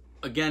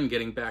again,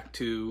 getting back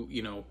to,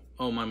 you know,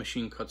 oh, my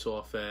machine cuts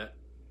off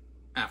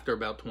after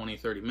about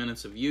 20-30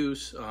 minutes of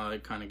use.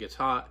 It kind of gets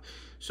hot.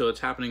 So it's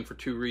happening for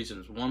two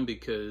reasons. One,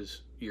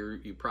 because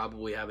you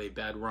probably have a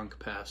bad run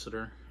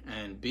capacitor,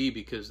 and B,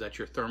 because that's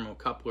your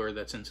thermocoupler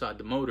that's inside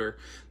the motor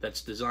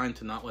that's designed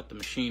to not let the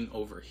machine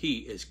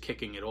overheat is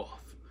kicking it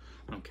off.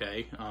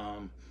 Okay,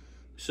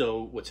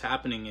 so what's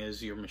happening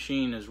is your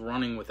machine is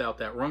running without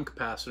that run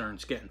capacitor and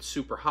it's getting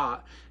super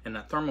hot, and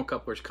that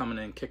thermocoupler is coming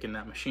in kicking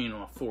that machine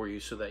off for you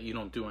so that you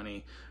don't do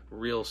any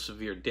real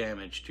severe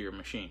damage to your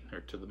machine, or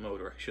to the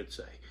motor I should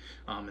say,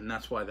 and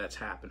that's why that's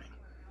happening.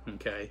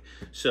 Okay,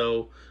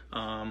 so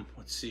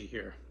let's see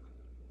here.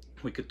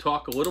 We could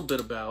talk a little bit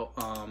about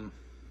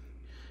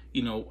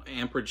you know,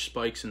 amperage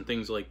spikes and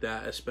things like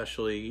that,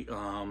 especially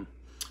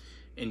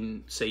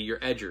in, say, your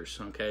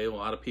edgers. Okay, a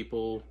lot of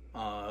people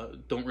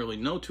don't really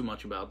know too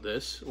much about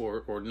this,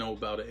 or know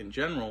about it in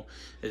general,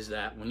 is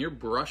that when your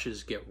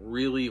brushes get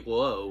really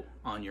low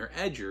on your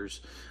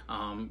edgers,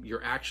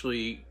 you're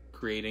actually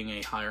creating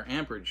a higher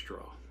amperage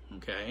draw.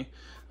 Okay,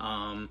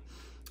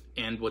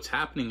 and what's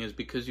happening is,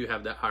 because you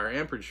have that higher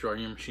amperage draw,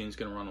 your machine's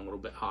going to run a little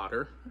bit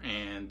hotter,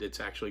 and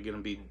it's actually going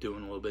to be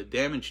doing a little bit of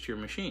damage to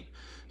your machine.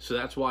 So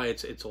that's why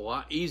it's a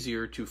lot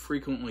easier to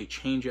frequently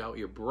change out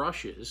your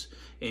brushes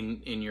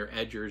in your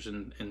edgers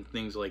and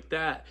things like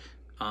that,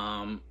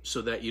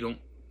 so that you don't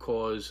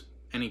cause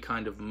any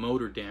kind of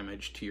motor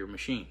damage to your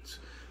machines.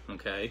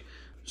 Okay,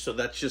 so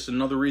that's just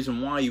another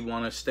reason why you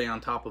want to stay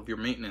on top of your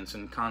maintenance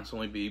and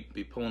constantly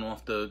be pulling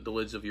off the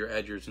lids of your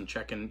edgers and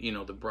checking, you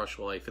know, the brush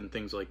life and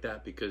things like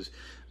that, because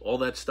all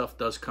that stuff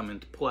does come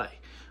into play.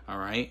 All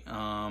right,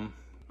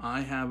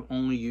 I have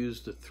only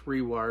used the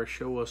 3-wire.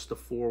 Show us the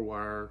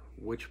 4-wire,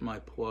 which my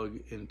plug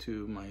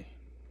into my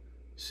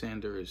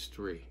sander is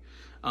 3.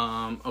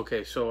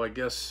 Okay, so I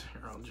guess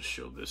here, I'll just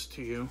show this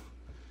to you.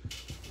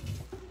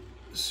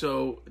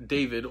 So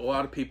David, a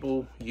lot of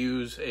people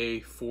use a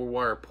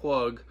 4-wire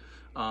plug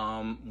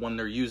when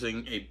they're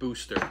using a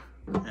booster,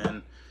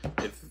 and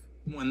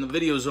when the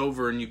video's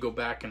over and you go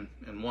back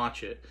and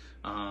watch it,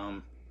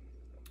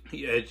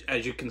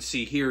 as you can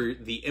see here,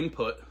 the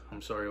input,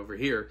 I'm sorry, over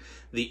here,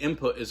 the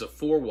input is a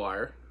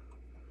 4-wire.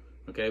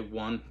 Okay,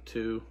 1,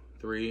 2,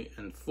 3,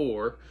 and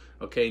 4.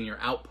 Okay, and your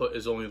output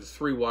is only the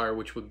 3-wire,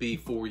 which would be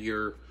for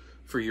your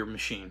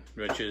machine,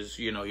 which is,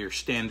 you know, your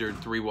standard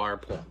 3-wire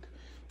plug.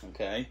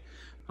 Okay.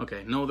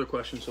 Okay, no other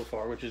questions so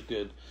far, which is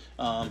good.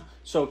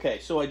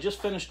 So I just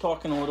finished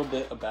talking a little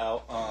bit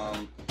about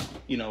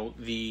you know,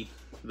 the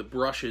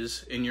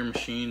brushes in your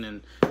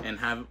machine, and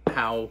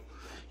how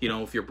you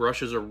know, if your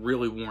brushes are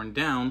really worn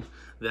down,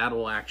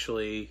 that'll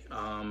actually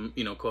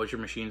you know, cause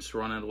your machines to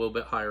run at a little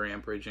bit higher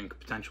amperage and could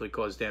potentially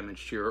cause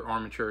damage to your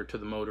armature, to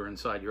the motor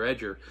inside your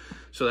edger.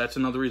 So that's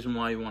another reason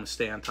why you want to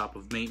stay on top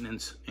of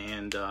maintenance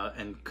and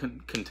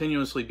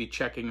continuously be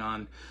checking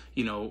on,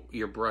 you know,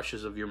 your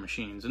brushes of your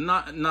machines, and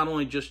not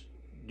only just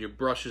your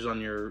brushes on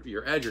your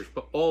edgers,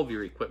 but all of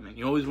your equipment.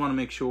 You always want to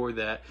make sure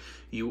that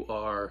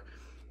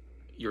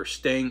you're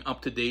staying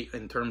up to date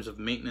in terms of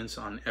maintenance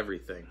on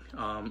everything.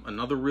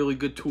 Another really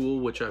good tool,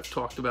 which I've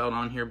talked about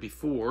on here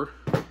before,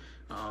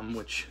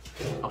 which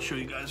I'll show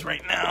you guys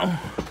right now,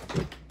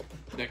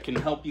 that can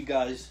help you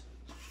guys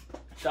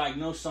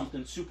diagnose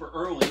something super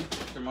early,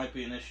 if there might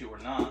be an issue or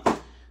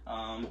not,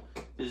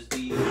 is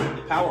the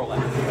power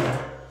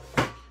lab,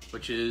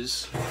 which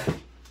is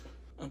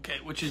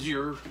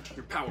your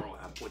power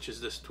lab, which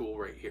is this tool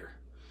right here.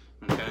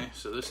 Okay,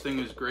 so this thing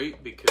is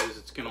great because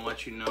it's going to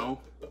let you know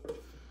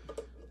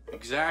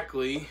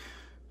exactly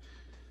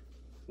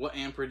what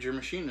amperage your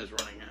machine is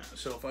running at.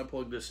 So if I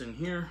plug this in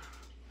here,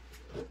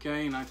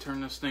 okay, and I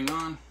turn this thing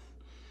on,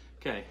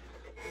 okay,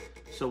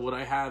 so what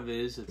I have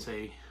is, it's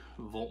a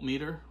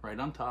voltmeter right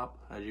on top,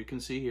 as you can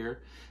see here.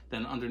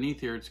 Then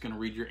underneath here, it's going to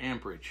read your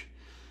amperage.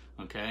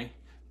 Okay,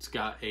 it's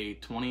got a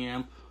 20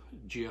 amp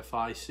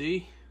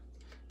GFIC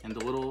and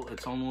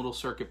its own little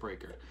circuit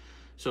breaker.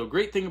 So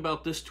great thing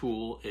about this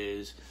tool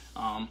is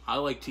I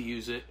like to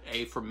use it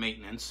for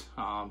maintenance.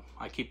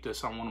 I keep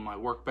this on one of my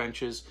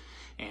workbenches,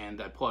 and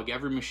I plug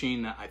every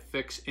machine that I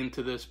fix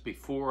into this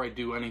before I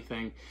do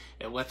anything.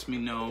 It lets me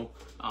know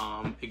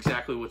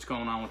exactly what's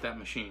going on with that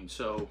machine.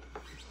 So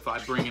if I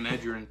bring an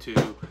edger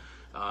into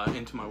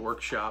my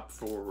workshop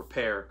for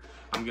repair,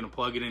 I'm going to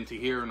plug it into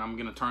here and I'm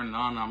going to turn it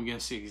on, and I'm going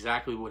to see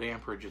exactly what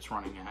amperage it's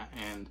running at.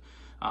 And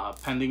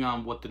depending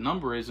on what the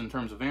number is in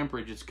terms of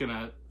amperage, it's going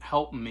to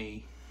help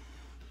me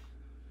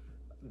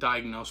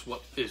diagnose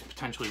what is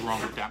potentially wrong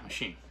with that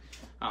machine.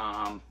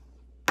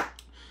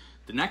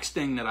 The next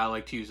thing that I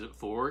like to use it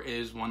for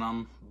is when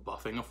I'm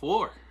buffing a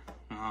floor.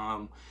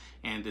 And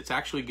it's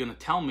actually going to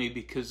tell me,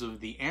 because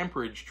of the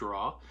amperage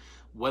draw,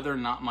 whether or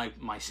not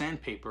my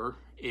sandpaper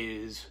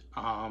is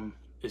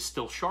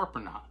still sharp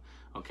or not.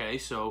 Okay,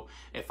 so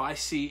if I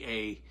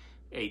see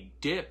a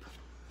dip,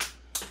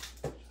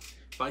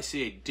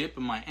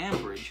 in my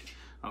amperage,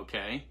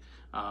 okay,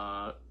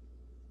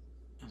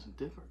 is it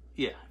different?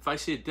 Yeah, if I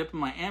see a dip in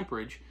my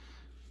amperage,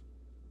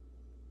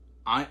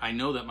 I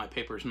know that my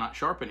paper is not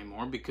sharp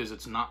anymore because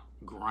it's not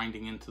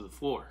grinding into the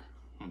floor.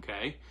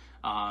 okay?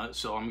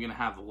 So I'm going to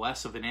have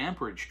less of an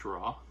amperage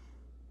draw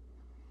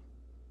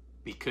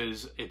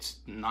because it's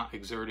not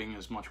exerting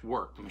as much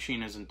work. The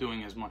machine isn't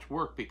doing as much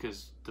work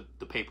because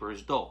the paper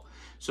is dull.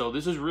 So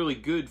this is really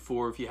good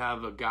for if you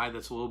have a guy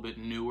that's a little bit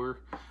newer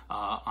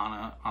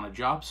on a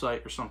job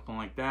site or something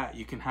like that.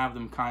 You can have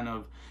them kind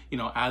of, you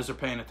know, as they're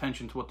paying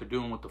attention to what they're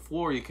doing with the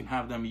floor, you can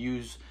have them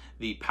use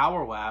the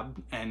Power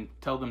Lab and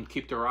tell them to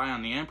keep their eye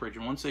on the amperage.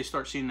 And once they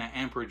start seeing that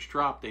amperage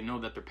drop, they know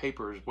that their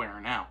paper is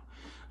wearing out.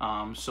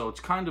 So it's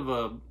kind of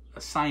a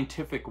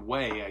scientific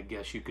way, I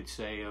guess you could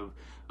say,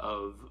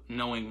 of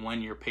knowing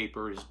when your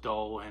paper is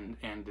dull, and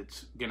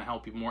it's going to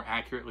help you more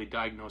accurately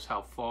diagnose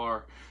how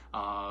far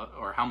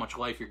or how much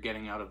life you're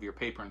getting out of your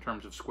paper in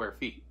terms of square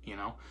feet, you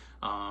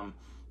know.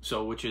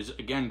 So which is,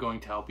 again, going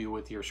to help you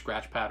with your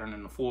scratch pattern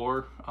in the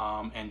floor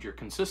and your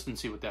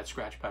consistency with that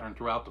scratch pattern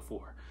throughout the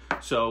floor.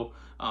 So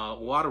a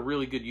lot of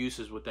really good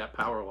uses with that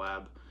Power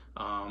Lab,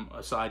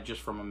 aside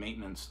just from a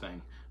maintenance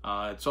thing.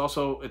 It's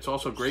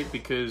also great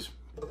because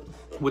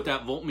with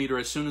that voltmeter,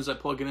 as soon as I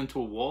plug it into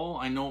a wall,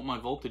 I know what my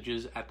voltage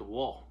is at the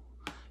wall.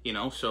 You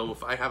know, so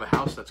if I have a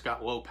house that's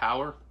got low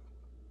power,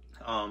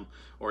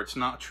 or it's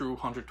not true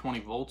 120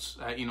 volts,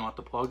 you know, at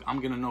the plug,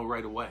 I'm gonna know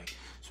right away.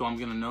 So I'm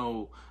gonna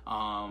know,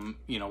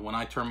 you know, when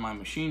I turn my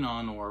machine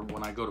on or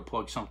when I go to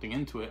plug something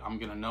into it, I'm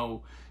gonna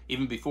know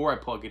even before I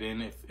plug it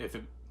in if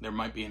there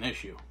might be an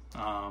issue.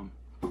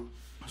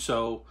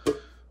 So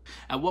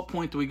at what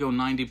point do we go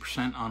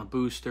 90% on a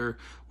booster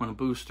when a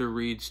booster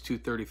reads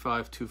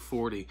 235,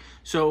 240?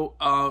 So,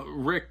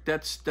 Rick,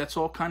 that's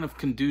all kind of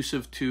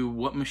conducive to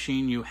what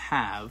machine you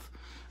have,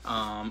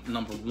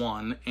 number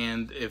one,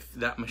 and if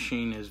that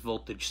machine is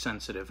voltage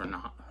sensitive or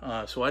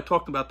not. So I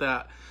talked about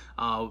that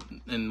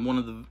in one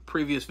of the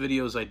previous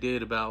videos I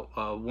did about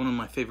one of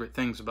my favorite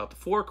things about the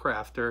Floor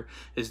Crafter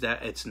is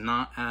that it's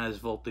not as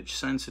voltage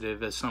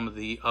sensitive as some of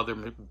the other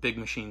big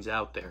machines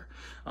out there.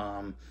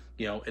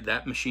 You know,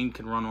 that machine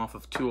can run off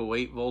of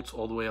 208 volts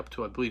all the way up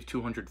to, I believe,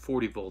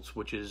 240 volts,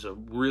 which is a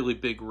really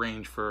big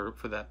range for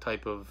that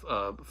type of,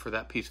 for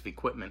that piece of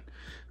equipment.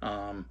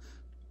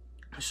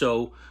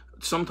 So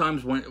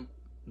sometimes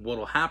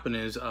what'll happen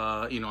is,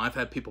 you know, I've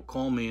had people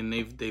call me and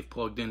they've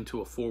plugged into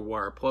a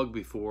 4-wire plug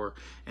before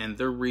and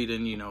they're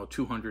reading, you know,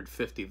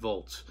 250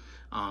 volts.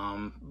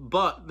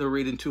 But they're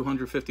reading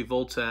 250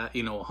 volts at,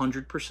 you know,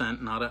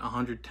 100%, not at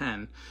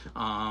 110.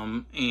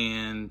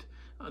 And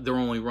they're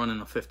only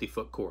running a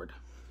 50-foot cord.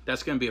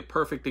 That's going to be a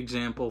perfect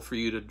example for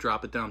you to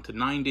drop it down to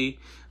 90,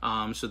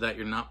 so that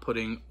you're not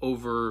putting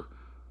over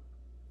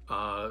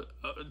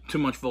too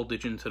much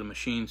voltage into the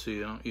machine, so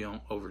you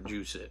don't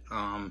overjuice it.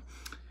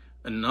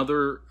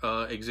 Another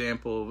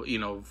example, you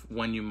know, of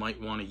when you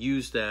might want to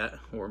use that,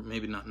 or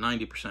maybe not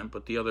 90%,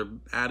 but the other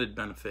added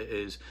benefit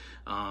is,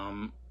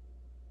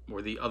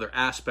 or the other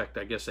aspect,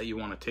 I guess, that you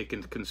want to take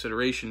into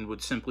consideration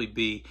would simply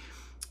be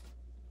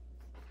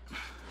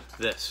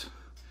this.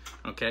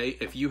 Okay,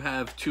 if you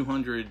have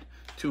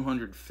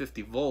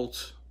 250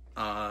 volts,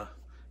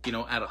 you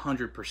know, at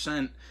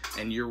 100%,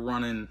 and you're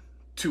running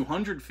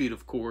 200 feet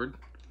of cord,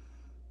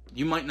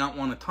 you might not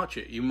want to touch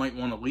it. You might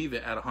want to leave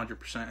it at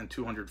 100% and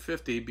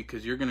 250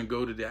 because you're going to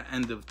go to the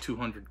end of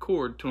 200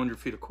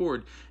 feet of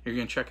cord. You're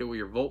going to check it with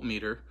your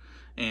voltmeter,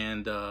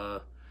 and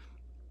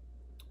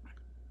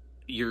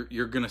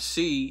you're going to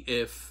see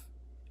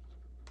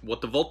what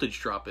the voltage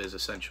drop is,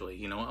 essentially.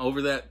 You know,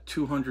 over that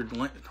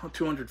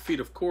 200 feet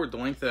of cord, the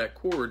length of that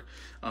cord,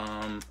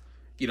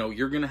 you know,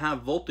 you're going to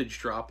have voltage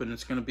drop, and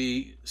it's going to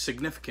be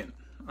significant.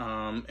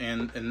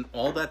 And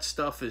all that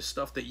stuff is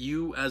stuff that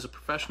you as a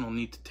professional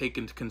need to take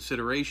into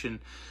consideration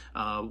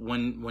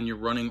when you're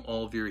running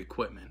all of your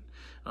equipment.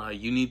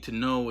 You need to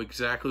know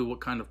exactly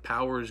what kind of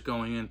power is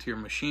going into your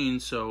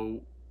machine,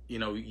 so you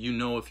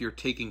know if you're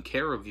taking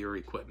care of your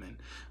equipment,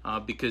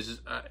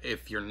 because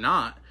if you're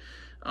not,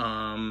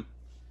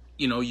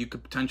 you know, you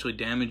could potentially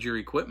damage your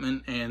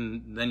equipment,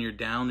 and then you're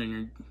down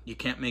and you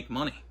can't make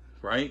money,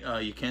 right?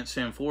 You can't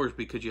sand floors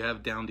because you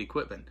have downed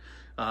equipment.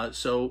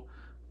 So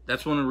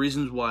that's one of the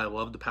reasons why I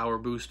love the Power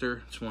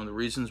Booster. It's one of the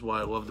reasons why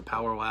I love the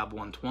Power Lab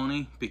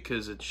 120,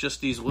 because it's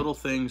just these little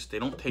things. They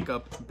don't take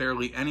up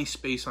barely any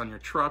space on your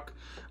truck.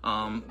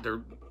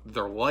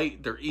 They're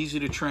light, they're easy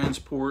to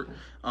transport,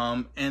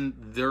 and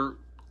they're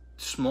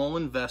small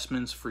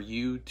investments for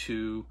you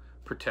to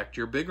protect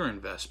your bigger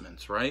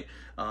investments, right?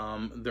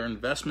 They're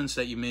investments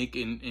that you make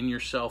in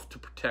yourself to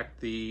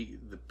protect the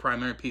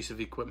primary piece of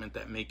equipment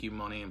that make you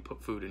money and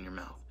put food in your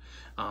mouth.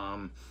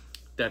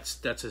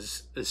 That's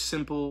as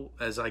simple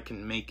as I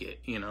can make it,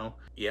 you know?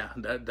 Yeah,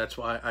 that's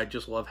why I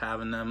just love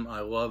having them. I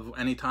love,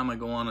 anytime I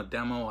go on a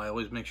demo, I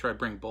always make sure I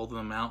bring both of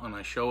them out and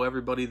I show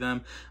everybody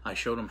them. I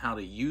show them how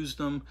to use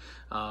them.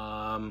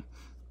 And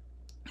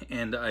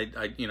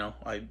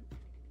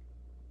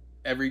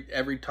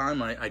every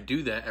time I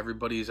do that,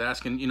 everybody's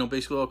asking, you know,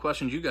 basically all the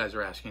questions you guys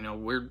are asking, you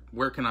know,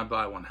 where can I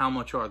buy one? How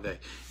much are they?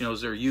 You know,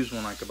 is there a used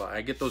one I could buy?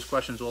 I get those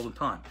questions all the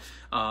time.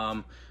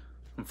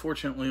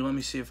 Unfortunately, let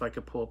me see if I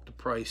could pull up the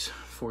price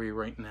for you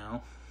right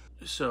now.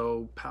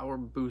 So Power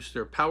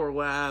Booster, Power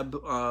Lab,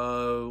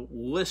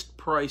 list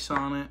price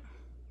on it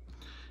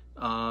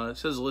It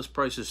says the list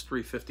price is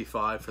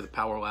 $355 for the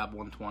Power Lab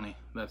 120.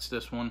 That's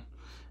this one.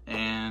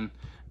 And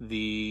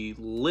the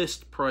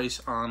list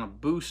price on a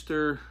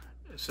booster,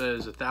 it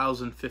says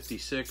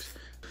 $1,056.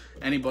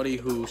 Anybody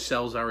who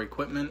sells our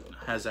equipment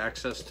has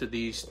access to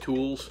these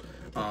tools,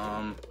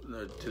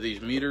 to these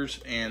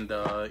meters, and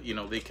you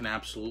know, they can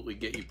absolutely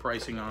get you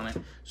pricing on it.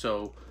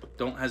 So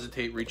don't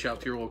hesitate, reach out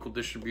to your local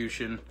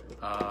distribution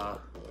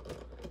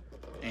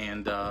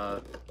and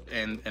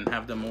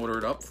have them order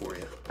it up for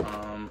you.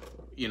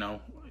 You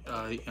know,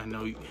 I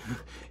know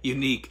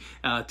Unique,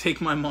 take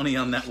my money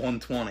on that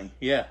 120.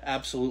 Yeah,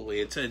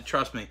 absolutely. It's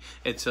trust me,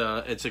 it's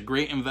a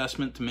great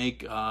investment to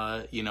make,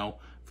 you know,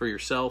 for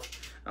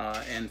yourself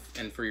and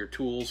for your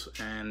tools.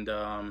 And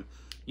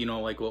you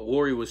know, like what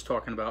Lori was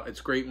talking about,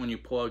 it's great when you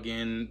plug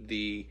in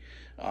the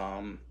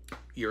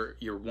your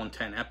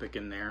 110 Epic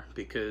in there,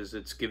 because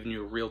it's giving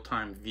you a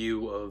real-time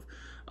view of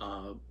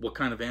what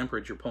kind of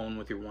amperage you're pulling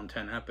with your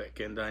 110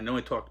 Epic. And I know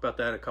I talked about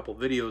that a couple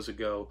videos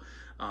ago.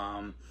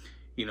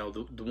 You know,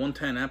 the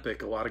 110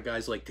 Epic, a lot of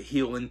guys like to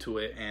heel into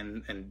it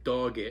and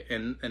dog it,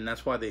 and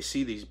that's why they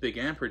see these big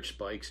amperage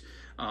spikes,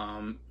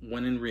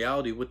 when in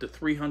reality, with the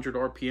 300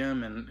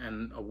 RPM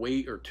and a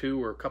weight or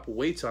two or a couple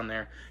weights on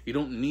there, you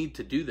don't need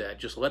to do that.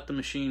 Just let the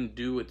machine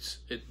do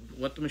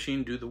let the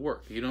machine do the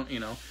work. You don't, you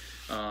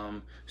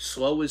know,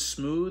 slow is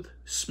smooth,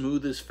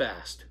 smooth is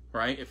fast,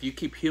 right? If you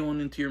keep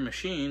heeling into your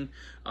machine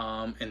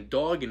and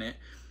dogging it,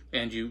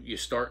 and you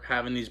start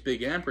having these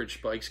big amperage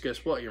spikes,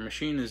 guess what? Your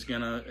machine is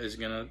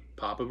gonna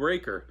pop a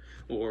breaker,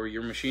 or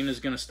your machine is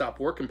gonna stop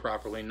working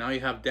properly. Now you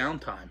have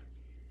downtime,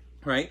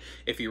 right?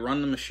 If you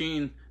run the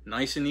machine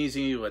nice and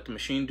easy, you let the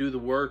machine do the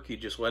work, you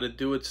just let it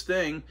do its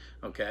thing,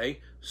 okay?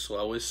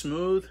 Slow is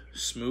smooth,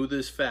 smooth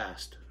is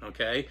fast,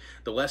 okay?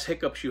 The less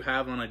hiccups you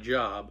have on a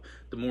job,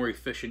 the more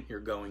efficient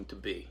you're going to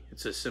be.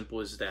 It's as simple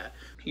as that.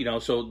 You know,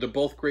 so they're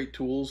both great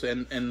tools,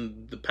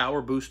 and the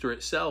power booster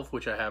itself,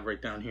 which I have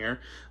right down here,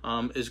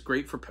 is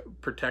great for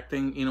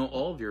protecting, you know,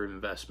 all of your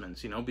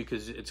investments, you know,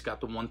 because it's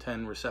got the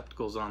 110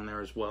 receptacles on there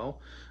as well.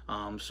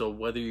 So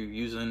whether you're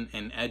using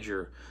an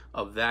edger,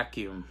 a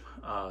vacuum,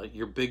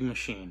 your big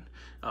machine,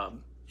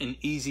 an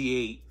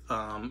Easy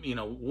 8, you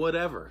know,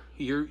 whatever,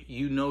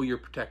 you know you're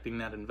protecting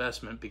that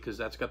investment, because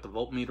that's got the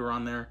voltmeter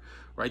on there,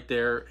 right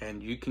there,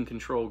 and you can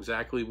control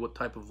exactly what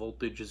type of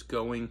voltage is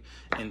going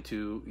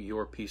into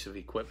your piece of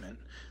equipment.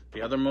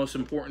 The other most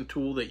important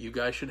tool that you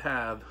guys should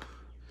have,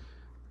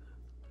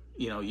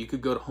 you know, you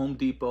could go to Home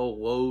Depot,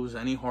 Lowe's,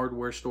 any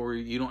hardware store.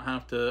 You don't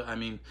have to, I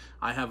mean,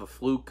 I have a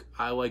Fluke.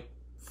 I like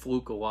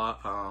Fluke a lot.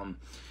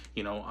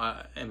 You know,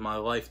 in my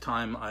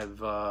lifetime, I've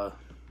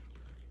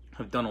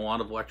done a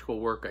lot of electrical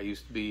work. I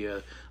used to be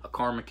a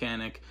car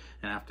mechanic,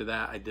 and after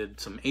that I did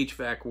some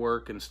HVAC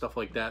work and stuff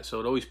like that, so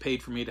it always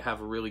paid for me to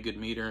have a really good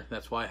meter.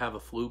 That's why I have a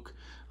Fluke.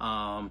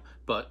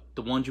 But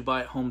the ones you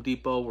buy at Home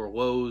Depot or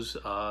Lowe's,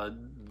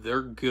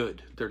 they're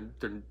good.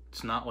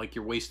 It's not like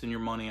you're wasting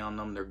your money on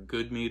them. They're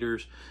good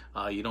meters.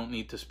 You don't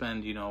need to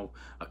spend, you know,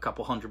 a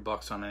couple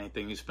 $100 on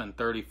anything. You spend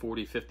 30,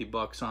 40, 50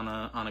 bucks on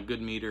a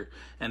good meter,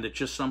 and it's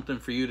just something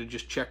for you to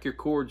just check your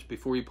cords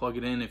before you plug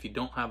it in if you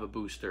don't have a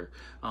booster.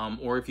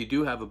 Or if you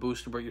do have a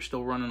booster but you're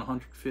still running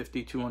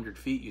 150, 200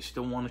 feet, you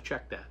still want to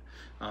check that.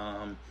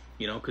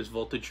 You know, because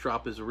voltage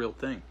drop is a real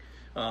thing.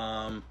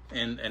 And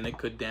it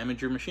could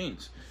damage your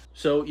machines.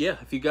 So yeah,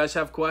 if you guys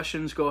have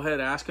questions, go ahead,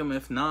 ask them.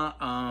 If not,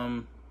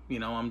 you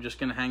know, I'm just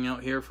gonna hang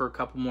out here for a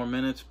couple more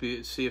minutes,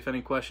 see if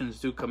any questions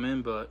do come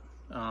in. But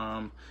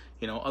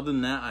you know, other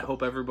than that, I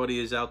hope everybody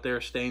is out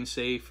there staying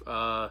safe.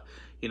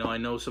 You know, I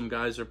know some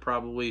guys are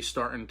probably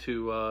starting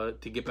to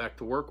get back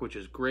to work, which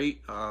is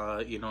great.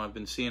 You know, I've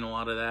been seeing a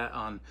lot of that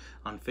on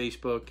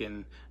Facebook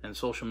and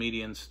social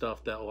media and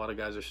stuff, that a lot of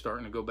guys are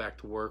starting to go back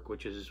to work,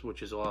 which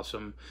is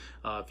awesome.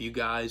 If you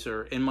guys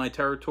are in my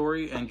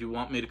territory and you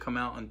want me to come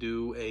out and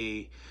do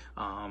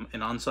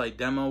an on-site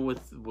demo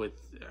with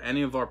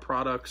any of our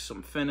products,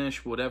 some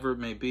finish, whatever it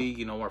may be,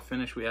 you know, our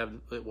finish, we have,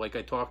 like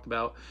I talked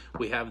about,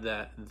 we have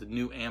the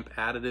new amp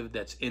additive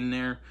that's in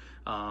there.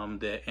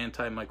 The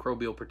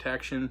antimicrobial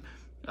protection.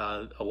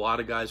 A lot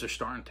of guys are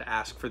starting to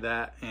ask for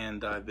that,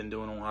 and I've been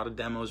doing a lot of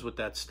demos with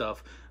that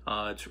stuff.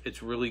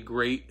 It's really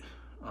great.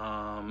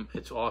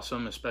 It's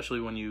awesome,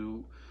 especially when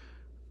you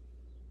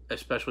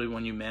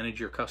manage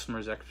your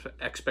customers'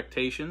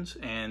 expectations,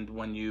 and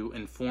when you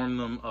inform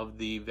them of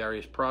the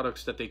various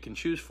products that they can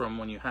choose from.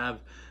 When you have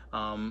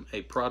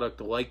a product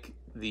like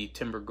the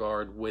Timber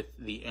Guard with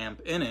the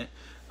amp in it,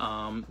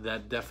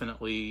 that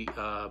definitely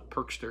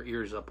perks their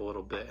ears up a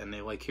little bit, and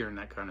they like hearing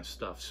that kind of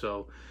stuff.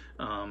 So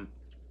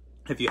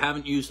if you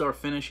haven't used our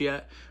finish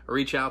yet,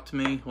 reach out to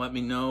me, let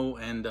me know,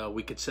 and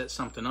we could set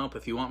something up.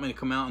 If you want me to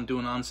come out and do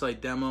an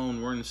on-site demo,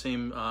 and we're in the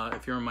same,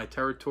 if you're in my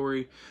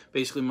territory,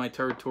 basically my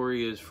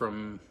territory is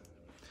from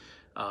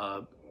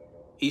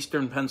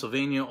eastern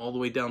Pennsylvania all the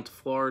way down to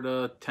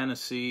Florida,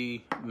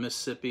 Tennessee,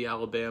 Mississippi,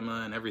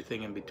 Alabama, and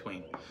everything in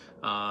between.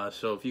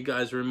 So if you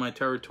guys are in my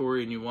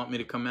territory and you want me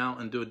to come out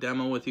and do a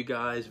demo with you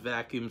guys,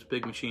 vacuums,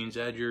 big machines,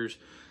 edgers,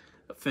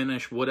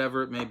 finish,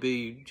 whatever it may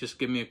be, just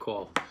give me a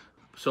call.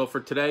 So for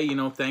today, you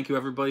know, thank you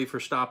everybody for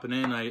stopping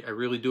in. I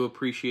really do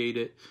appreciate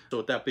it. So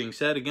with that being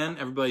said, again,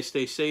 everybody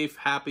stay safe,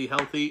 happy,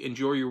 healthy,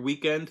 enjoy your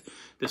weekend.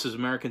 This is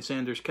American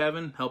Sanders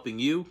Kevin helping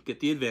you get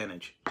the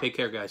advantage. Take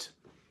care, guys.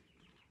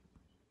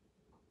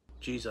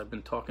 Geez, I've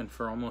been talking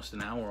for almost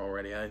an hour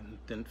already. I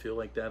didn't feel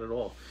like that at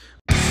all.